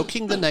lens,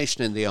 looking the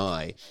nation in the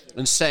eye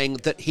and saying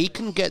that he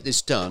can get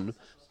this done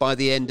by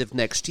the end of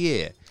next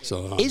year.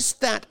 Is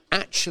that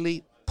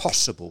actually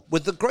possible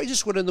with the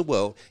greatest will in the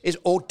world?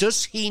 Or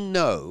does he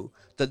know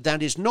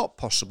that is not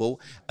possible,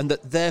 and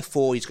that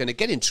therefore he's going to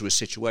get into a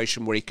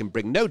situation where he can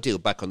bring no deal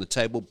back on the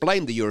table,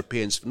 blame the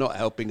Europeans for not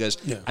helping us,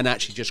 and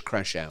actually just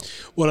crash out?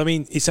 Well, I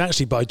mean, it's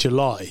actually by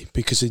July,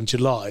 because in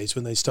July is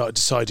when they start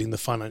deciding the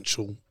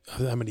financial,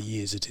 how many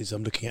years it is.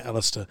 I'm looking at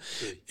Alistair.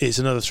 It's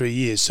another 3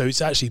 years. So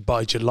it's actually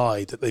by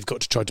July that they've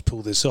got to try to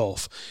pull this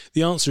off.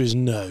 The answer is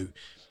no.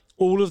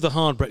 All of the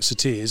hard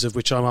Brexiteers, of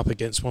which I'm up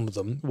against one of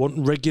them, want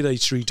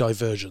regulatory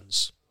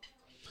divergence.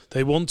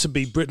 They want to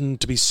be Britain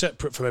to be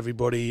separate from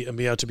everybody and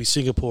be able to be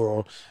Singapore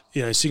or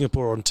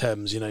Singapore on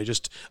Thames,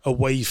 just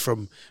away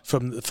from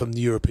the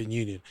European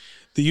Union.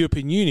 The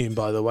European Union,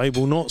 by the way,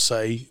 will not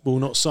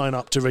sign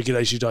up to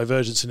regulatory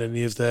divergence in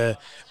any of their,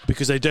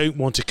 because they don't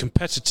want a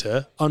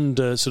competitor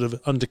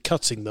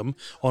undercutting them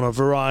on a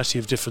variety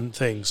of different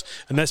things.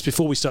 And that's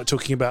before we start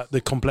talking about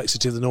the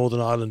complexity of the Northern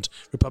Ireland,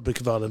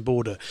 Republic of Ireland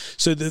border.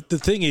 So the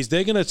thing is,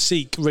 they're going to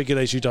seek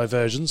regulatory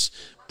divergence.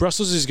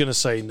 Brussels is going to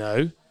say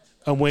no,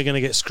 and we're going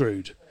to get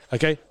screwed.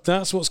 Okay,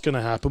 that's what's going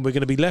to happen. We're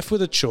going to be left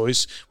with a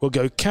choice. We'll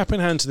go cap in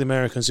hand to the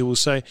Americans who will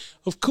say,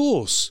 of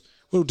course,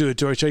 we'll do a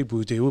direct trade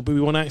deal, but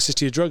we want access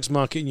to your drugs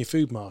market and your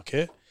food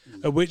market,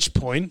 at which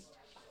point,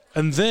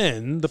 and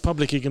then the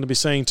public are going to be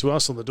saying to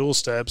us on the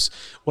doorsteps,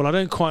 well, I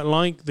don't quite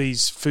like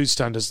these food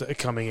standards that are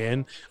coming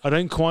in. I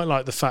don't quite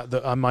like the fact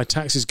that my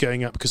tax is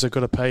going up because I've got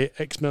to pay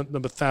X number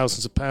of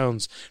thousands of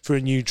pounds for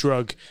a new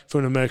drug for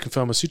an American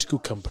pharmaceutical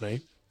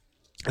company.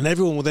 And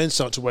everyone will then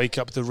start to wake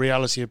up to the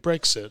reality of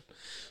Brexit.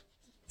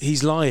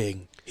 He's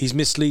lying. He's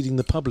misleading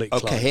the public.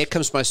 Okay, here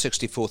comes my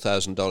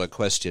 $64,000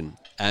 question.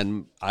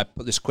 And I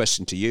put this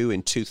question to you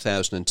in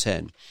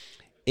 2010.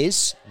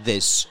 Is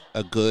this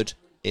a good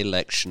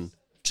election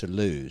to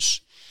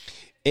lose?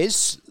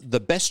 Is the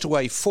best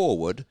way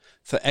forward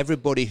for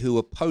everybody who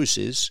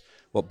opposes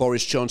what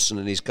Boris Johnson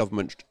and his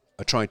government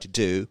are trying to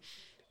do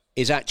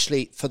is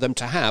actually for them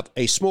to have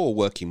a small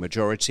working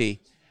majority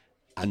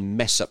and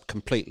mess up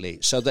completely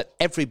so that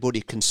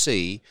everybody can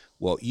see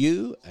what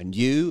you and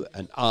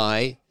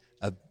I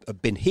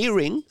have been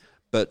hearing,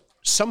 but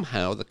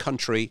somehow the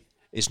country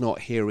is not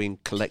hearing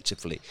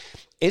collectively.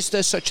 Is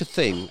there such a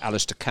thing,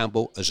 Alistair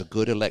Campbell, as a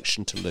good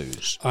election to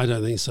lose? I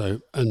don't think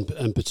so, and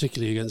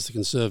particularly against the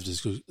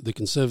Conservatives, because the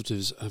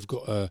Conservatives have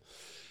got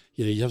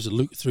you have to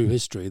look through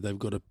history, they've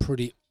got a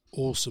pretty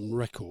awesome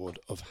record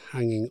of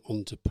hanging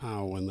on to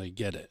power when they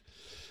get it.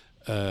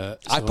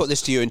 I put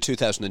this to you in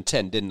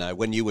 2010, didn't I,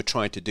 when you were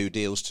trying to do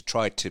deals to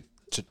try to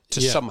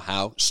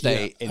somehow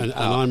stay in power. And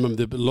I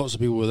remember lots of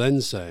people were then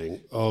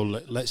saying, oh,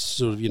 let's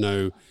sort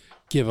of,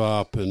 give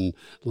up and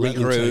let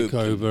them take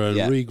over and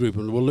regroup.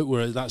 And well, look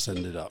where that's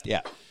ended up.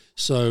 Yeah.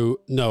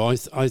 So, no, I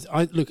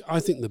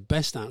think the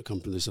best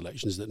outcome from this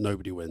election is that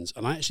nobody wins.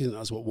 And I actually think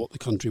that's what the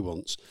country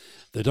wants.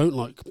 They don't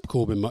like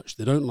Corbyn much.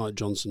 They don't like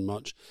Johnson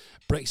much.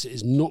 Brexit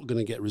is not going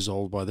to get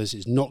resolved by this.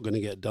 It's not going to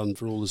get done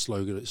for all the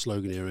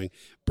sloganeering.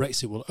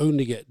 Brexit will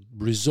only get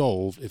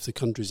resolved if the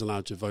country's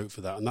allowed to vote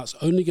for that. And that's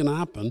only going to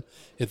happen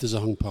if there's a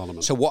hung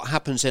parliament. So what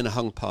happens in a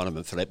hung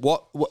parliament, Philip?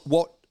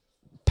 What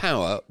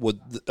power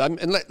would,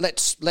 and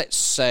let's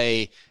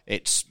say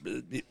it's,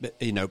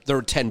 there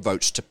are 10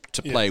 votes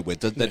to play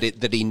with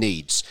that he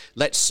needs.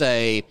 Let's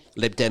say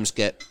Lib Dems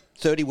get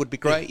 30 would be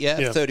great,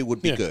 30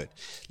 would be good.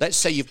 Let's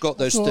say you've got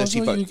those 30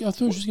 votes. I thought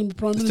she was going to be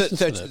Prime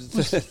Minister.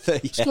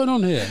 What's going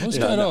on here? What's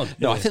going on?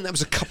 No, I think that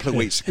was a couple of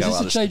weeks ago. Is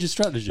this a change of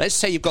strategy? Let's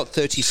say you've got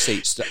 30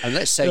 seats, and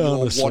let's say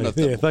you're one of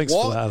them. Yeah, thanks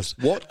for that.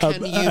 What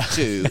can you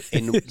do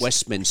in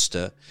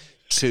Westminster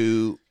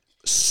to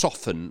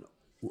soften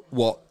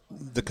what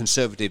the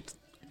Conservative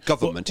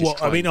government is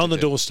trying to do? on the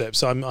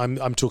doorsteps,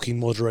 I'm talking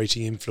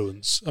moderating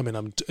influence. I mean,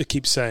 I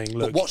keep saying,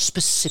 look. But what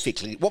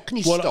specifically? What can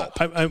you stop?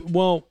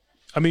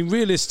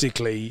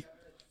 Realistically,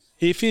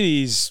 if it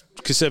is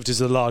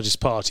Conservatives are the largest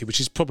party, which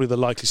is probably the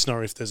likely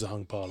scenario if there's a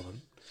hung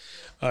parliament,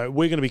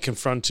 we're going to be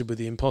confronted with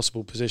the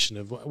impossible position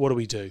of what do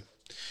we do?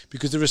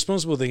 Because the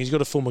responsible thing is you've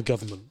got to form a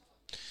government.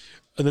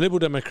 And the Liberal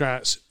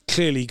Democrats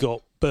clearly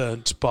got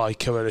burnt by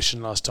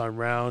coalition last time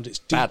round.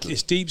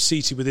 It's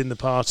deep-seated within the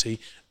party.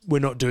 We're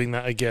not doing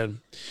that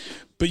again.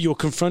 But you're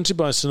confronted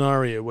by a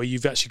scenario where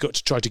you've actually got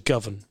to try to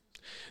govern.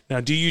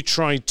 Now, do you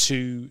try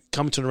to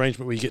come to an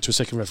arrangement where you get to a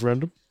second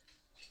referendum?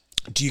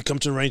 Do you come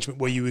to an arrangement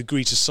where you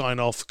agree to sign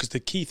off? Because the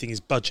key thing is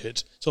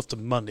budget. It's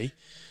often money.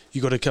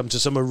 You've got to come to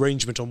some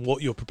arrangement on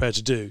what you're prepared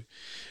to do.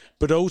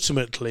 But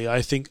ultimately,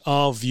 I think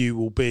our view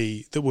will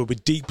be that we'll be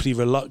deeply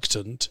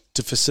reluctant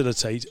to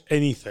facilitate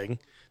anything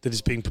that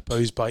is being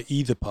proposed by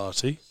either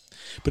party.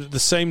 But at the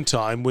same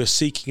time, we're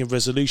seeking a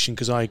resolution,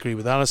 because I agree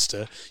with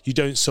Alistair, you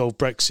don't solve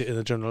Brexit in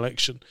a general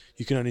election.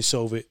 You can only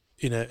solve it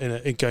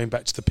in going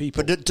back to the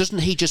people. But doesn't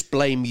he just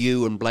blame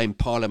you and blame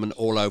Parliament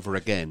all over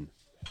again?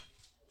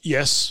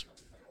 Yes,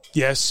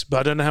 but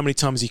I don't know how many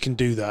times he can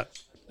do that.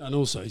 And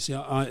also, this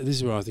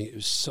is where I think it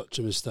was such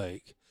a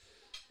mistake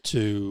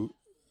to,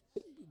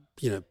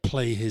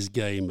 play his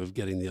game of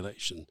getting the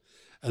election.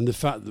 And the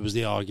fact that there was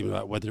the argument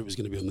about whether it was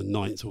going to be on the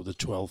 9th or the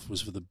 12th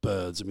was for the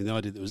birds. I mean, the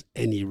idea that there was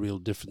any real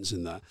difference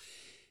in that.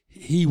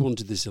 He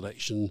wanted this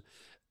election.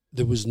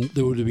 There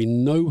would have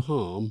been no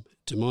harm,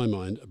 to my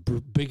mind,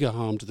 bigger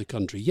harm to the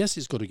country. Yes,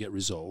 it's got to get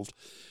resolved.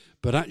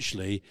 But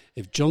actually,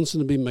 if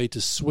Johnson had been made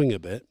to swing a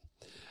bit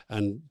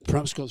and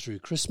perhaps got through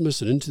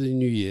Christmas and into the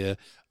new year,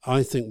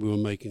 I think we were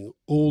making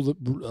a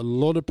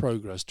lot of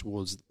progress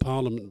towards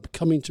Parliament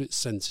coming to its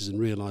senses and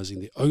realising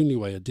the only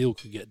way a deal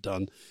could get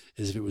done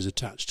is if it was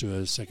attached to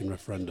a second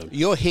referendum.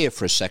 You're here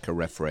for a second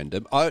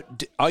referendum. Are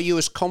you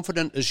as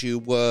confident as you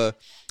were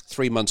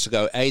 3 months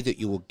ago, A, that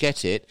you will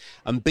get it,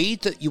 and B,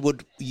 that you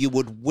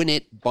would win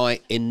it by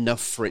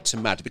enough for it to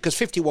matter? Because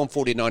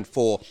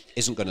 51-49-4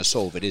 isn't going to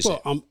solve it, is it?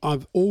 Well,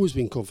 I've always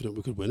been confident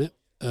we could win it,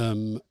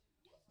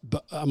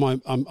 but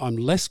I'm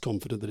less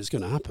confident that it's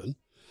going to happen,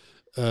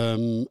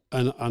 and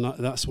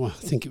that's why I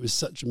think it was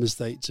such a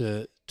mistake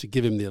to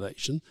give him the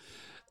election.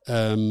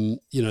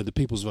 The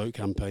People's Vote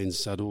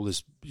campaign's had all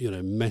this,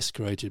 mess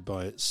created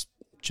by its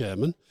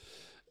chairman.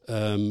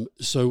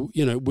 So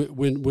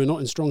we're not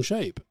in strong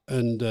shape,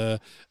 and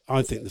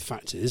I think the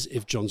fact is,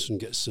 if Johnson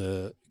gets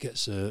a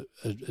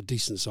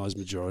decent sized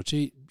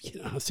majority,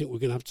 I think we're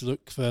going to have to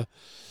look for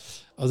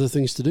other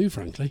things to do,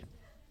 frankly.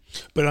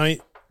 But I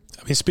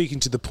mean, speaking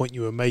to the point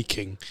you were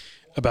making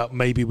about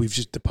maybe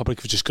the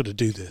public have just got to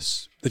do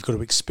this, they've got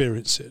to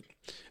experience it,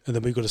 and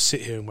then we've got to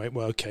sit here and wait.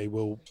 Well, okay,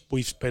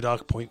 we've made our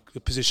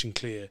position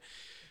clear,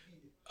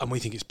 and we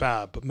think it's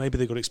bad, but maybe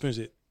they've got to experience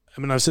it.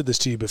 I mean, I've said this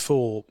to you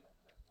before.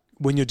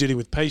 When you're dealing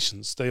with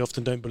patients, they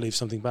often don't believe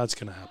something bad's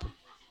going to happen.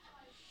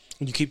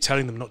 And you keep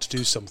telling them not to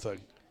do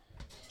something.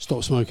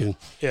 Stop smoking.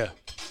 Yeah.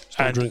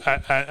 Stop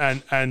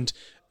drinking. And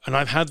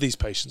I've had these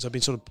patients, I've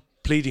been sort of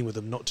pleading with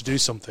them not to do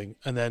something,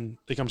 and then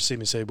they come to see me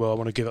and say, well, I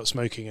want to give up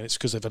smoking, and it's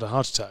because they've had a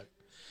heart attack.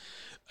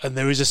 And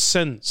there is a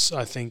sense,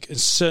 I think, and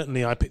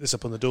certainly I picked this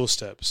up on the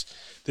doorsteps,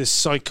 this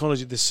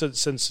psychology, this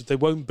sense that they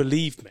won't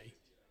believe me.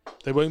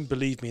 They won't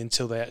believe me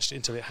until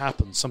it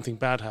happens, something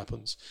bad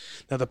happens.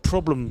 Now, the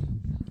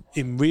problem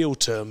in real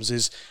terms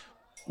is,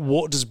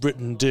 what does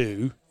Britain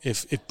do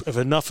if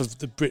enough of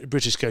the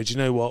British go, do you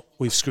know what,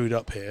 we've screwed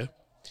up here?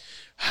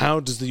 How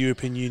does the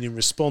European Union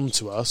respond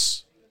to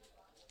us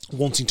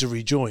wanting to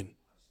rejoin?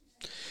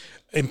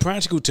 In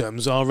practical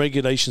terms, our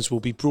regulations will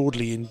be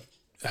broadly in.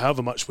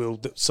 However much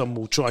some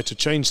will try to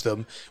change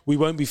them, we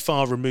won't be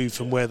far removed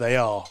from where they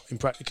are in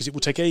practice, because it will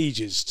take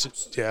ages.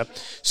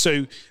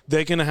 So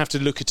they're going to have to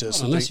look at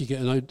us. Unless it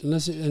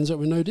ends up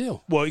with no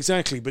deal. Well,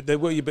 exactly. But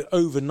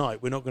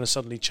overnight, we're not going to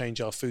suddenly change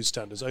our food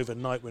standards.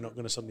 Overnight, we're not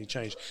going to suddenly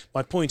change.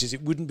 My point is,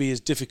 it wouldn't be as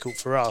difficult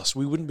for us.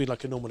 We wouldn't be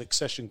like a normal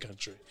accession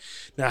country.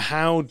 Now,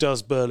 how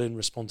does Berlin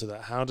respond to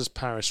that? How does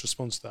Paris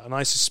respond to that? And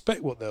I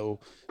suspect what the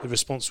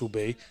response will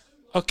be,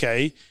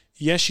 okay,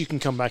 yes, you can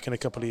come back in a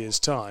couple of years'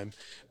 time,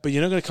 but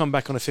you're not going to come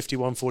back on a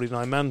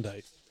 51-49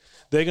 mandate.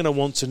 They're going to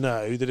want to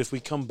know that if we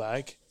come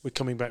back, we're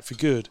coming back for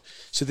good.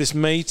 So this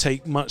may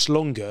take much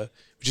longer,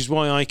 which is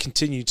why I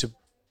continue to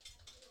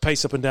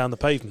pace up and down the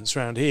pavements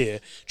around here,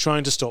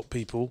 trying to stop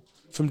people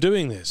from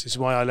doing this. It's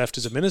why I left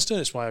as a minister.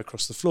 It's why I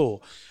crossed the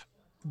floor.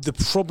 The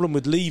problem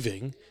with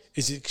leaving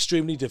is it's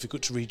extremely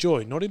difficult to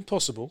rejoin. Not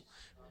impossible,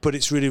 but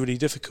it's really, really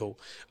difficult.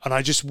 And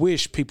I just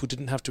wish people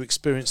didn't have to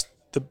experience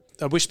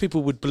I wish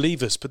people would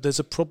believe us, but there's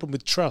a problem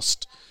with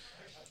trust.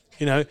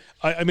 I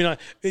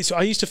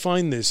used to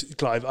find this,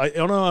 Clive.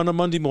 On a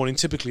Monday morning,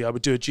 typically, I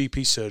would do a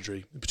GP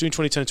surgery. Between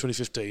 2010 and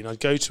 2015, I'd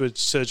go to a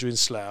surgery in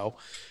Slough,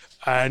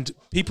 and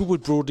people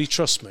would broadly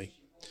trust me.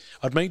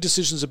 I'd make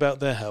decisions about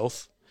their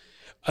health,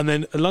 and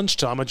then at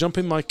lunchtime, I'd jump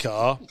in my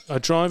car,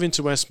 I'd drive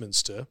into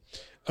Westminster,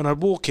 and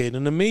I'd walk in,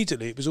 and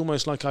immediately it was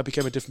almost like I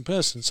became a different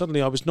person.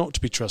 Suddenly I was not to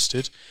be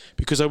trusted,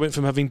 because I went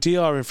from having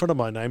DR in front of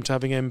my name to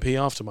having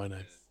MP after my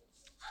name.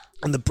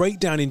 And the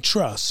breakdown in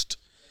trust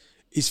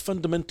is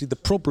fundamentally the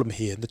problem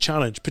here, the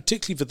challenge,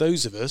 particularly for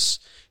those of us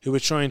who are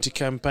trying to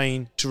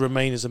campaign to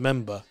remain as a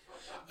member.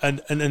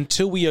 And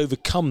until we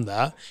overcome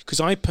that, because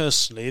I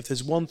personally, if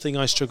there's one thing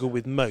I struggle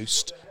with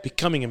most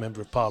becoming a member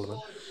of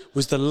Parliament,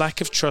 was the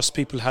lack of trust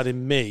people had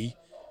in me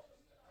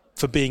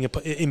for being a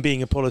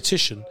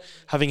politician,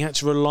 having had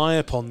to rely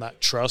upon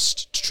that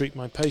trust to treat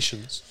my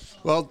patients.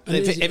 Well,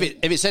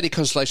 if it's any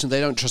consolation, they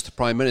don't trust the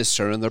Prime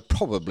Minister, and they're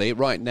probably,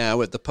 right now,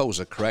 if the polls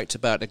are correct,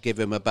 about to give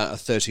him about a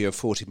 30 or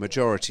 40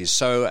 majority.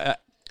 So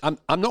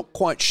I'm not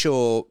quite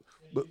sure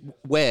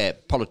where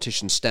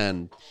politicians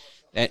stand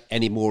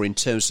anymore in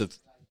terms of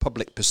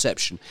public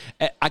perception.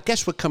 I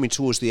guess we're coming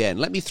towards the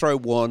end. Let me throw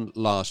one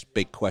last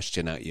big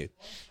question at you.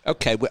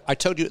 Okay, I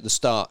told you at the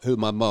start who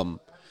my mum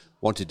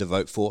wanted to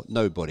vote for.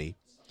 Nobody.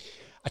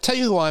 I tell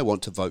you who I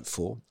want to vote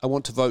for. I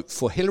want to vote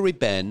for Hilary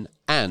Benn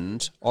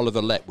and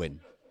Oliver Letwin,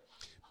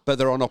 but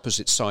they're on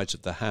opposite sides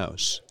of the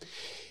House.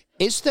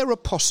 Is there a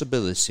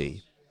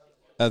possibility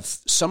of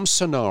some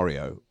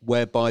scenario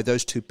whereby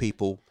those two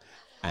people,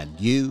 and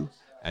you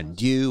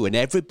and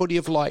everybody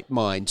of like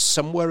mind,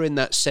 somewhere in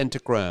that centre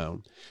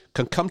ground,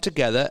 can come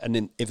together,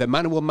 and if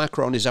Emmanuel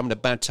Macron is having a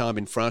bad time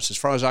in France, as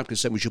far as I'm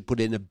concerned, we should put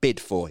in a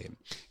bid for him,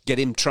 get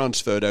him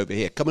transferred over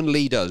here, come and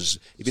lead us.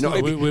 If you're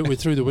not, we're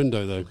through the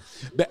window, though.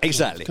 But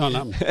exactly. Can't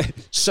happen.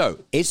 So,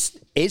 is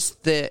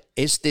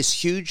this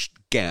huge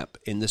gap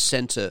in the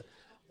centre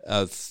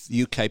of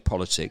UK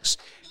politics?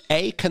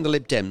 A, can the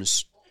Lib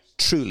Dems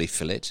truly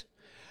fill it?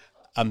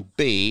 And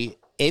B,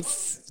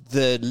 if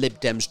the Lib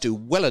Dems do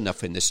well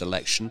enough in this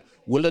election,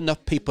 will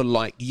enough people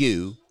like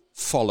you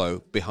follow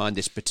behind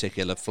this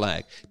particular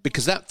flag?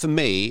 Because that, for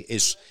me,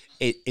 is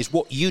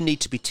what you need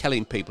to be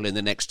telling people in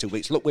the next 2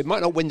 weeks. Look, we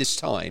might not win this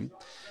time,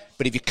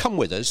 but if you come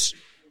with us,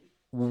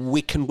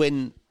 we can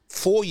win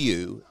for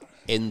you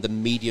in the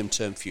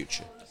medium-term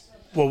future.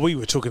 Well, we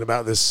were talking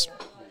about this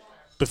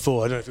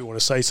before. I don't know if you want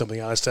to say something,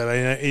 Alistair.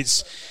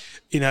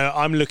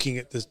 I'm looking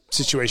at the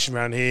situation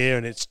around here,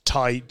 and it's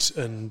tight,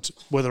 and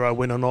whether I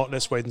win or not,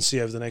 let's wait and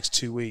see over the next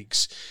 2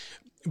 weeks.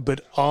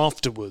 But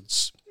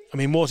afterwards,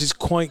 what is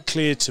quite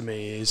clear to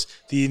me is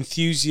the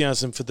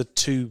enthusiasm for the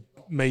two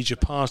major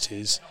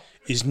parties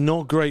is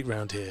not great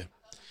around here.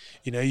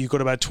 You've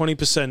got about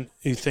 20%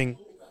 who think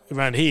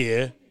around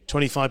here,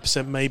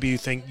 25% maybe who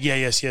think,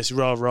 yes,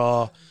 rah,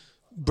 rah,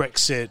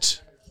 Brexit,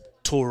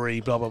 Tory,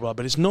 blah, blah, blah.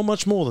 But it's not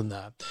much more than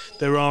that.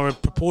 There are a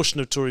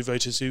proportion of Tory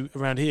voters who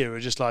around here are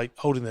just like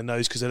holding their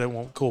nose because they don't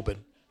want Corbyn.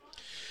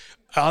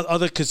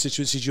 Other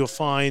constituencies, you'll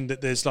find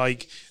that there's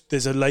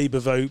a Labour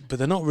vote, but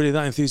they're not really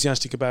that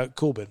enthusiastic about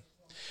Corbyn.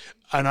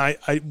 And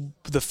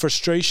the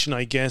frustration,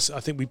 I guess, I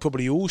think we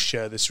probably all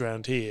share this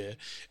around here,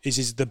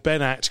 is the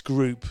Ben Act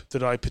group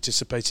that I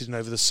participated in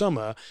over the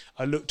summer.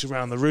 I looked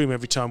around the room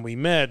every time we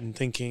met and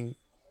thinking,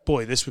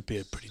 boy, this would be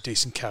a pretty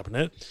decent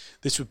cabinet.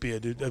 This would be a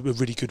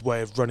really good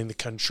way of running the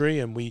country.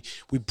 And we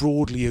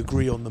broadly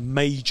agree on the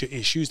major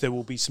issues. There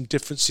will be some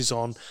differences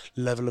on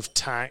level of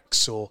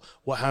tax or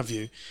what have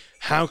you.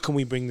 How can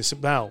we bring this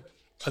about?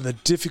 And the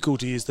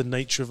difficulty is the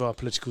nature of our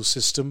political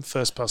system,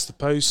 first past the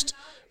post,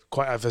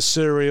 quite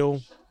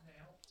adversarial.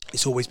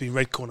 It's always been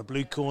red corner,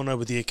 blue corner,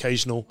 with the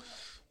occasional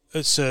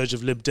surge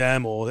of Lib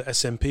Dem or the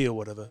SNP or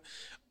whatever.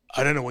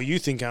 I don't know what you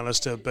think,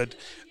 Alistair, but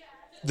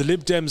the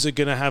Lib Dems are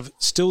going to have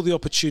still the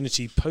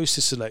opportunity post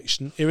this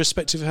election,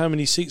 irrespective of how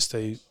many seats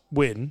they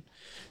win,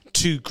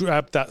 to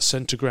grab that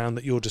centre ground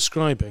that you're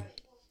describing.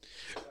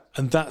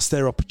 And that's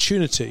their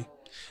opportunity.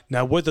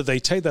 Now, whether they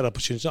take that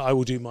opportunity, I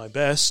will do my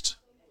best.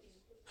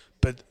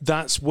 But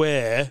that's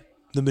where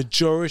the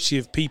majority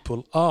of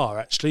people are,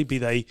 actually, be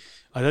they,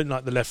 I don't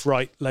like the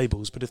left-right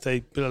labels, but if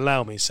they will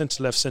allow me,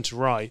 centre-left,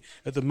 centre-right,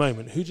 at the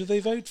moment, who do they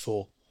vote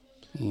for?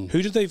 Who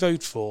do they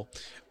vote for?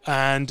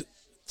 And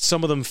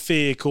some of them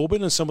fear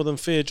Corbyn and some of them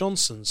fear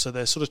Johnson. So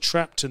they're sort of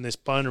trapped in this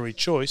binary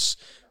choice,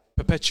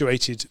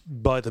 perpetuated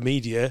by the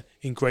media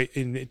to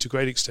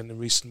great extent in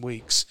recent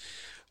weeks.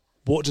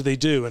 What do they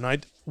do?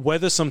 And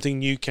whether something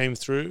new came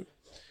through,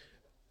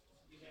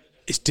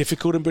 it's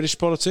difficult in British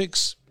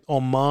politics.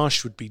 En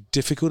marche would be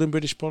difficult in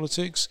British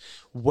politics.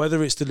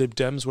 Whether it's the Lib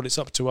Dems, well, it's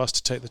up to us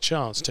to take the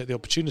chance, take the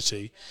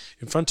opportunity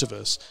in front of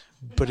us.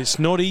 But it's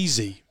not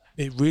easy.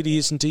 It really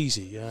isn't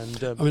easy. And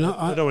I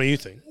don't know what you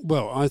think.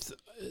 Well,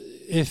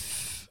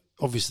 if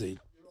obviously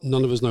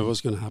none of us know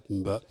what's going to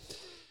happen, but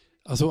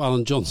I thought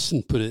Alan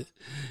Johnson put it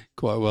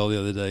quite well the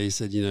other day. He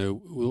said,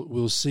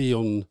 we'll see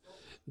on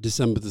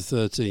December the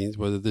 13th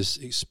whether this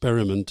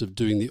experiment of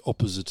doing the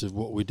opposite of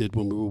what we did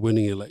when we were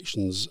winning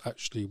elections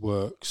actually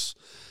works.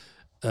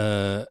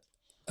 And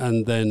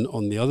then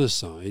on the other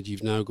side,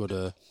 you've now got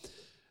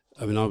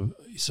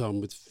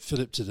I'm with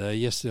Philip today.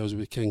 Yesterday I was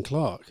with Ken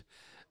Clarke.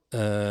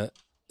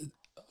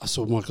 I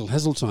saw Michael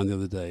Heseltine the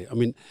other day.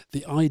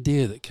 The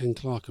idea that Ken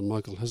Clarke and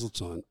Michael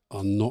Heseltine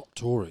are not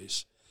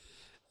Tories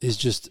is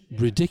just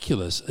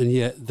ridiculous. And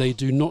yet they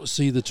do not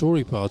see the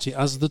Tory party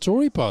as the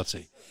Tory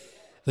party.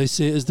 They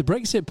see it as the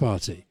Brexit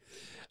party.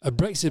 A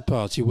Brexit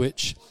party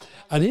which...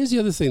 And here's the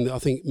other thing that I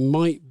think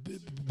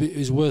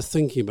is worth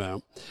thinking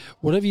about.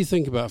 Whatever you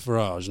think about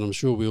Farage, and I'm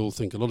sure we all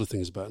think a lot of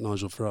things about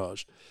Nigel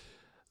Farage,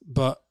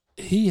 but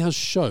he has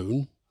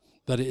shown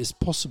that it is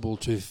possible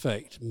to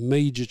effect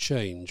major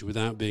change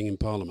without being in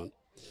Parliament.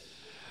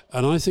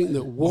 And I think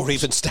that or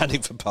even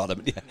standing for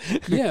Parliament, yeah.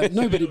 Yeah,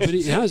 no, but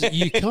it has.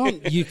 You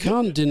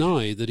can't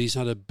deny that he's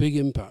had a big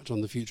impact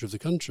on the future of the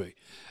country,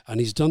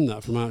 and he's done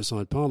that from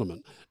outside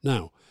Parliament.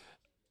 Now,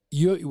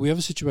 we have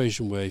a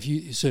situation where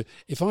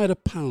if I had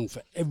 £1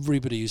 for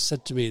everybody who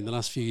said to me in the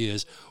last few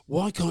years,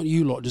 why can't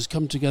you lot just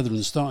come together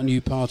and start a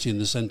new party in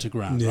the centre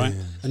ground, right?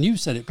 Yeah. And you've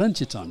said it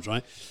plenty of times,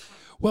 right?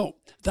 Well,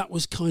 that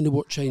was kind of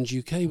what Change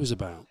UK was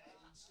about.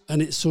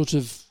 And it sort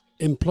of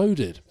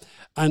imploded.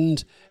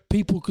 And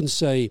people can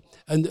say,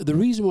 and the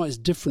reason why it's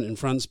different in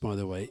France, by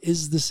the way,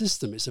 is the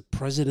system. It's a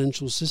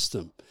presidential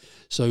system.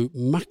 So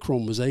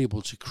Macron was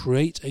able to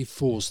create a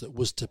force that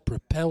was to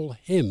propel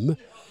him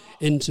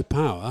into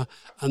power,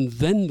 and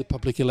then the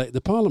public elect the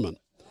parliament.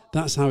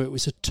 That's how it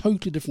was. A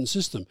totally different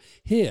system.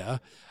 Here,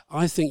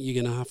 I think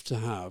you're going to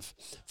have,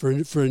 for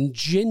a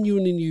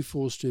genuinely new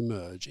force to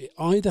emerge, it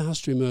either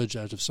has to emerge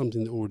out of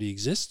something that already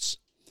exists.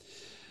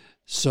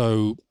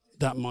 So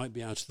that might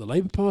be out of the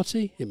Labour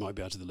Party, it might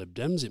be out of the Lib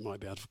Dems, it might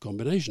be out of a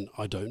combination,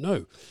 I don't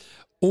know.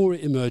 Or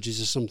it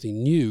emerges as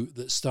something new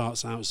that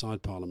starts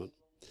outside Parliament.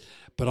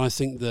 But I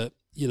think that,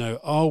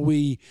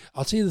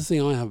 I'll tell you the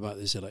thing I have about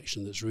this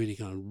election that's really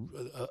kind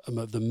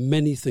of the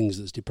many things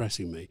that's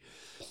depressing me.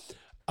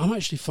 I'm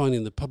actually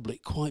finding the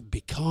public quite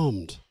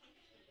becalmed.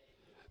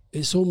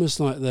 It's almost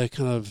like they're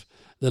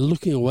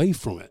looking away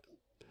from it.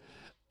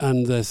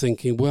 And they're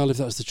thinking, well, if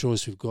that's the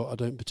choice we've got, I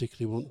don't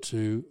particularly want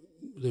to.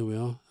 There we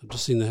are. I've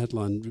just seen the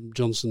headline.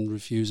 Johnson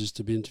refuses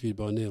to be interviewed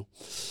by Neil.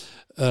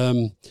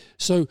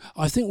 So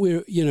I think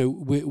we're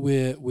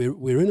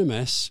in a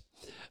mess.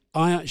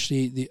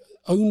 The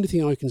only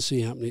thing I can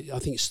see happening, I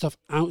think stuff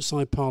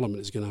outside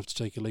Parliament is going to have to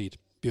take a lead,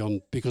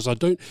 beyond, because I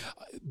don't.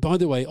 By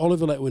the way,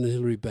 Oliver Letwin and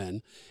Hilary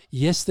Benn,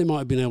 yes, they might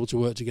have been able to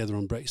work together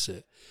on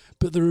Brexit,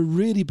 but there are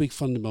really big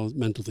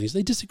fundamental things.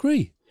 They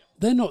disagree.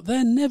 They're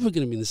never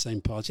going to be in the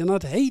same party, and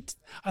I'd hate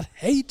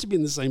to be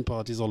in the same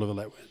party as Oliver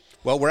Letwin.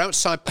 Well, we're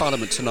outside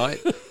Parliament tonight.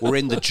 We're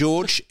in the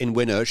George in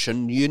Winnersh,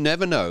 and you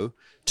never know.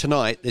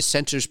 Tonight, this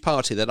centrist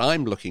party that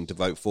I'm looking to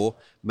vote for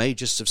may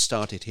just have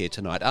started here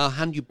tonight. I'll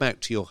hand you back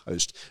to your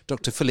host,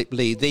 Dr. Philip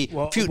Lee, the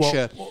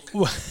future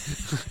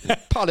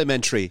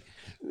parliamentary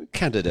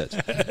candidate,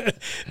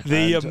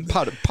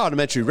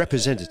 parliamentary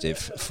representative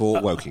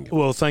for Woking.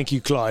 Well, thank you,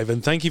 Clive,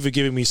 and thank you for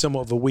giving me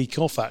somewhat of a week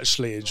off,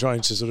 actually, and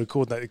trying to sort of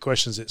coordinate the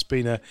questions. It's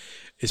been a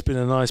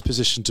nice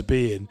position to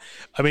be in.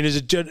 I mean,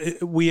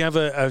 we have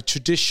a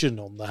tradition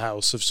on the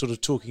House of sort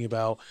of talking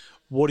about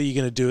what are you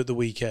going to do at the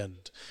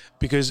weekend,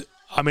 because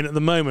I mean, at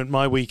the moment,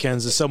 my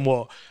weekends are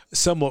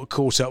somewhat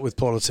caught up with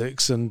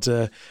politics, and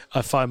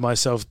I find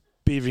myself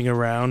beavering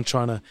around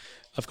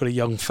I've got a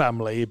young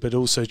family, but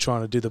also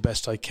trying to do the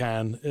best I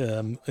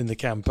can in the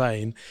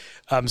campaign.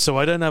 So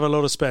I don't have a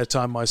lot of spare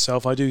time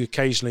myself. I do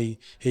occasionally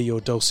hear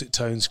your dulcet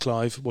tones,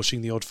 Clive,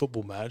 watching the odd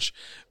football match.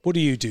 What do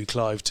you do,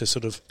 Clive, to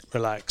sort of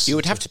relax? You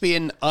would have to be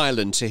in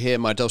Ireland to hear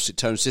my dulcet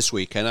tones this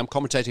weekend. I'm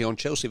commentating on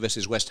Chelsea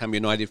versus West Ham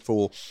United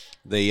for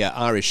the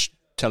Irish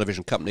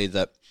television company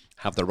that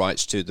have the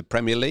rights to the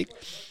Premier League.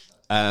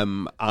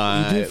 You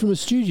do it from a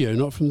studio,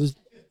 not from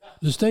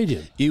the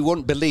stadium. You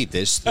wouldn't believe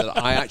this, that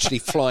I actually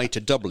fly to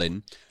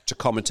Dublin to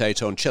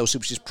commentate on Chelsea,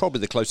 which is probably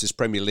the closest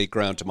Premier League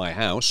ground to my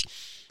house.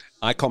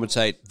 I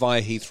commentate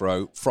via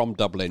Heathrow from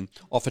Dublin,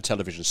 off a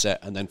television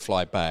set, and then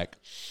fly back.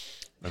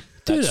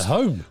 Do it at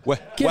home.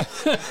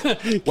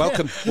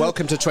 Welcome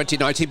to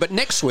 2019. But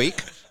next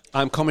week,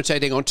 I'm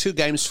commentating on 2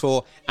 games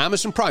for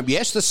Amazon Prime.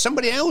 Yes, there's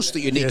somebody else that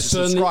you need to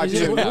subscribe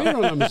to. We're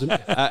on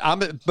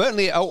Amazon.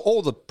 Burnley,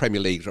 all the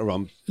Premier Leagues are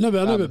on.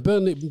 But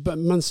Burnley, but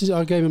Man City,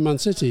 our game of Man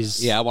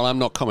City's. Yeah, well, I'm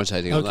not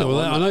commentating on that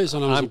one. I know it's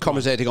on Amazon I'm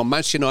commentating on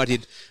Manchester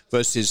United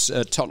versus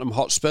Tottenham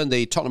Hotspur.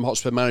 The Tottenham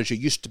Hotspur manager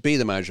used to be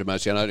the manager of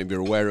Manchester United. I don't know if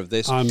you're aware of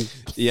this. I'm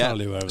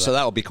thoroughly aware of that. So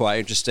that'll be quite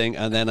interesting.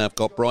 And then I've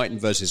got Brighton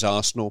versus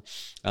Arsenal.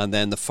 And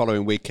then the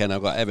following weekend,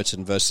 I've got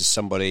Everton versus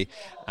somebody.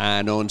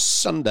 And on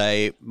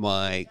Sunday,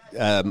 my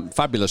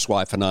fabulous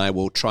wife and I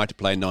will try to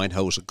play 9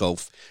 holes of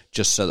golf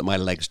just so that my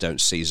legs don't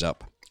seize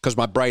up. Because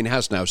my brain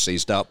has now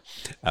seized up,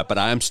 but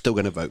I am still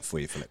going to vote for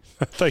you, Philip.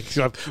 Thank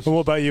you. And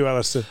what about you,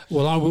 Alistair?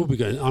 Well, I will be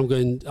going. I'm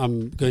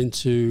going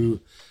to.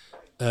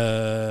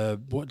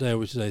 What day are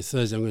we today?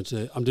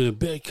 Thursday. I'm doing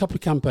a couple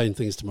of campaign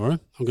things tomorrow.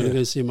 I'm going to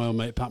go see my old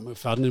mate Pat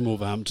McFadden in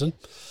Wolverhampton.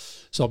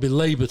 So I'll be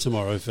Labour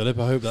tomorrow, Philip.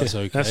 I hope that's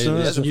okay.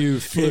 That's a new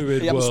fluid You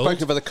world. haven't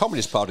spoken about the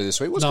Communist Party this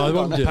week. What's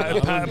going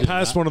on?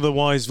 Pat's one of the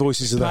wise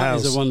voices of the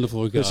House. He's a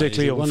wonderful guy.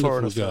 Particularly on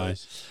foreign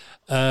affairs.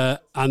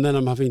 And then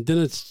I'm having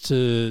dinner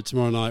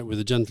tomorrow night with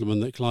a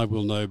gentleman that Clive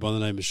will know by the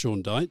name of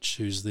Sean Dyche,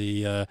 who's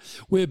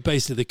we're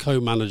basically the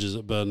co-managers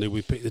at Burnley.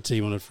 We pick the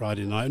team on a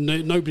Friday night.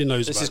 Nobody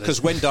knows this. This is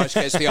because when Dyche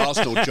gets the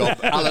Arsenal job,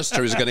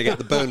 Alistair is going to get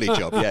the Burnley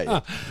job. Yeah.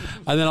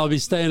 And then I'll be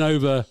staying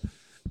over.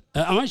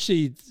 I'm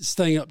actually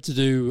staying up to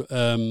do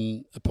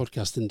a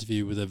podcast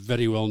interview with a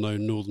very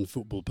well-known Northern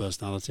football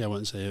personality. I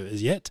won't say who it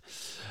is yet.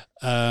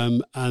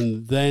 And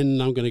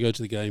then I'm going to go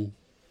to the game.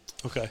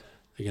 Okay.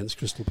 Against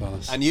Crystal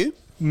Palace. And you?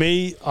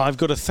 Me, I've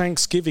got a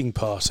Thanksgiving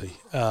party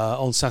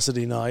on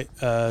Saturday night.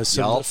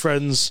 Some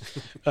friends,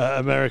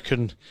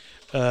 American,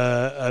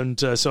 and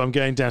so I'm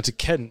going down to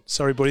Kent.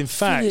 Sorry, but in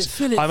fact,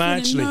 Philip,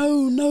 actually...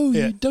 No,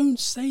 you don't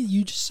say.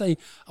 You just say,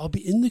 I'll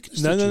be in the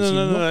constituency,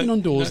 knocking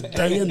on doors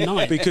day and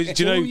night. Because,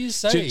 do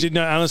you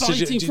know, Alistair...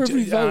 Fighting for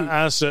every vote.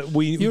 Alistair,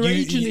 your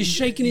agent is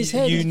shaking his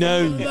head. You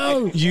know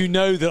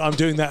that I'm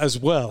doing that as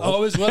well.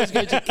 Oh, as well as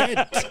going to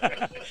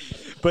Kent.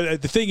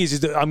 But the thing is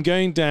that I'm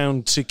going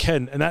down to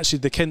Kent, and actually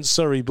the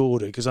Kent-Surrey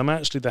border, because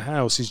the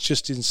house is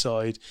just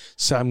inside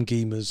Sam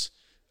Giemer's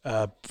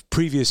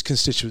previous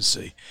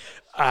constituency.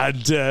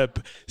 And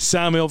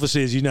Sam,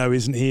 obviously, as you know,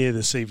 isn't here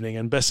this evening,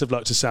 and best of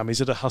luck to Sam.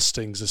 He's at a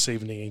hustings this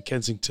evening in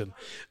Kensington.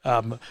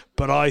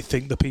 But I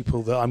think the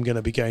people that I'm going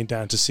to be going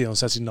down to see on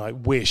Saturday night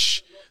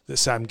wish that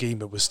Sam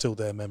Giemer was still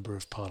their Member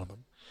of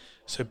Parliament.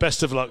 So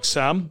best of luck,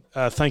 Sam.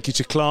 Thank you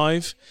to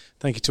Clive.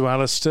 Thank you to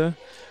Alistair.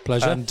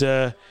 Pleasure.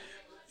 And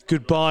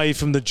goodbye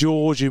from the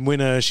George in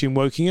Winnersh in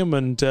Wokingham,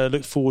 and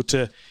look forward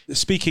to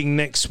speaking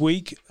next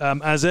week.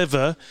 As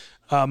ever,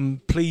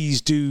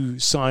 please do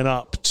sign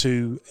up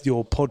to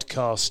your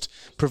podcast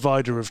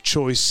provider of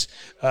choice,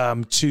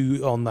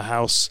 to On the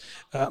House.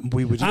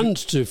 And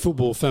to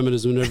Football,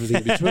 Feminism and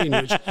Everything Between,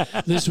 which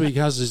this week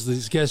has as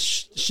this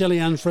guest Shelley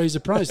Ann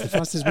Fraser-Price, the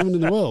fastest woman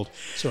in the world.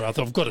 Sorry, I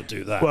thought I've got to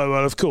do that. Well,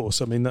 of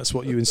course. I mean, that's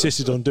what you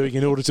insisted on doing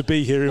in order to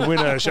be here in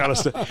Winnersh,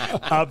 Alistair.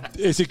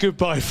 It's a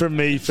goodbye from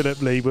me,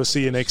 Philip Lee. We'll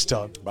see you next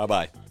time.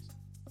 Bye-bye.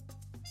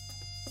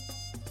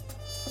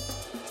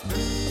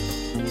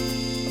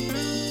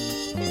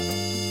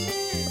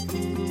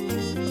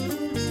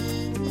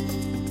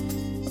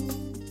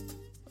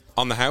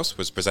 On the House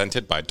was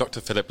presented by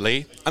Dr. Philip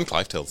Lee and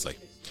Clive Tilsley.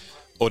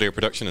 Audio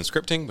production and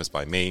scripting was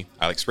by me,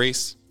 Alex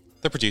Rees.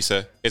 The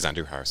producer is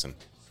Andrew Harrison.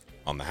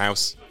 On the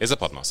House is a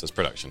Podmasters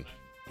production.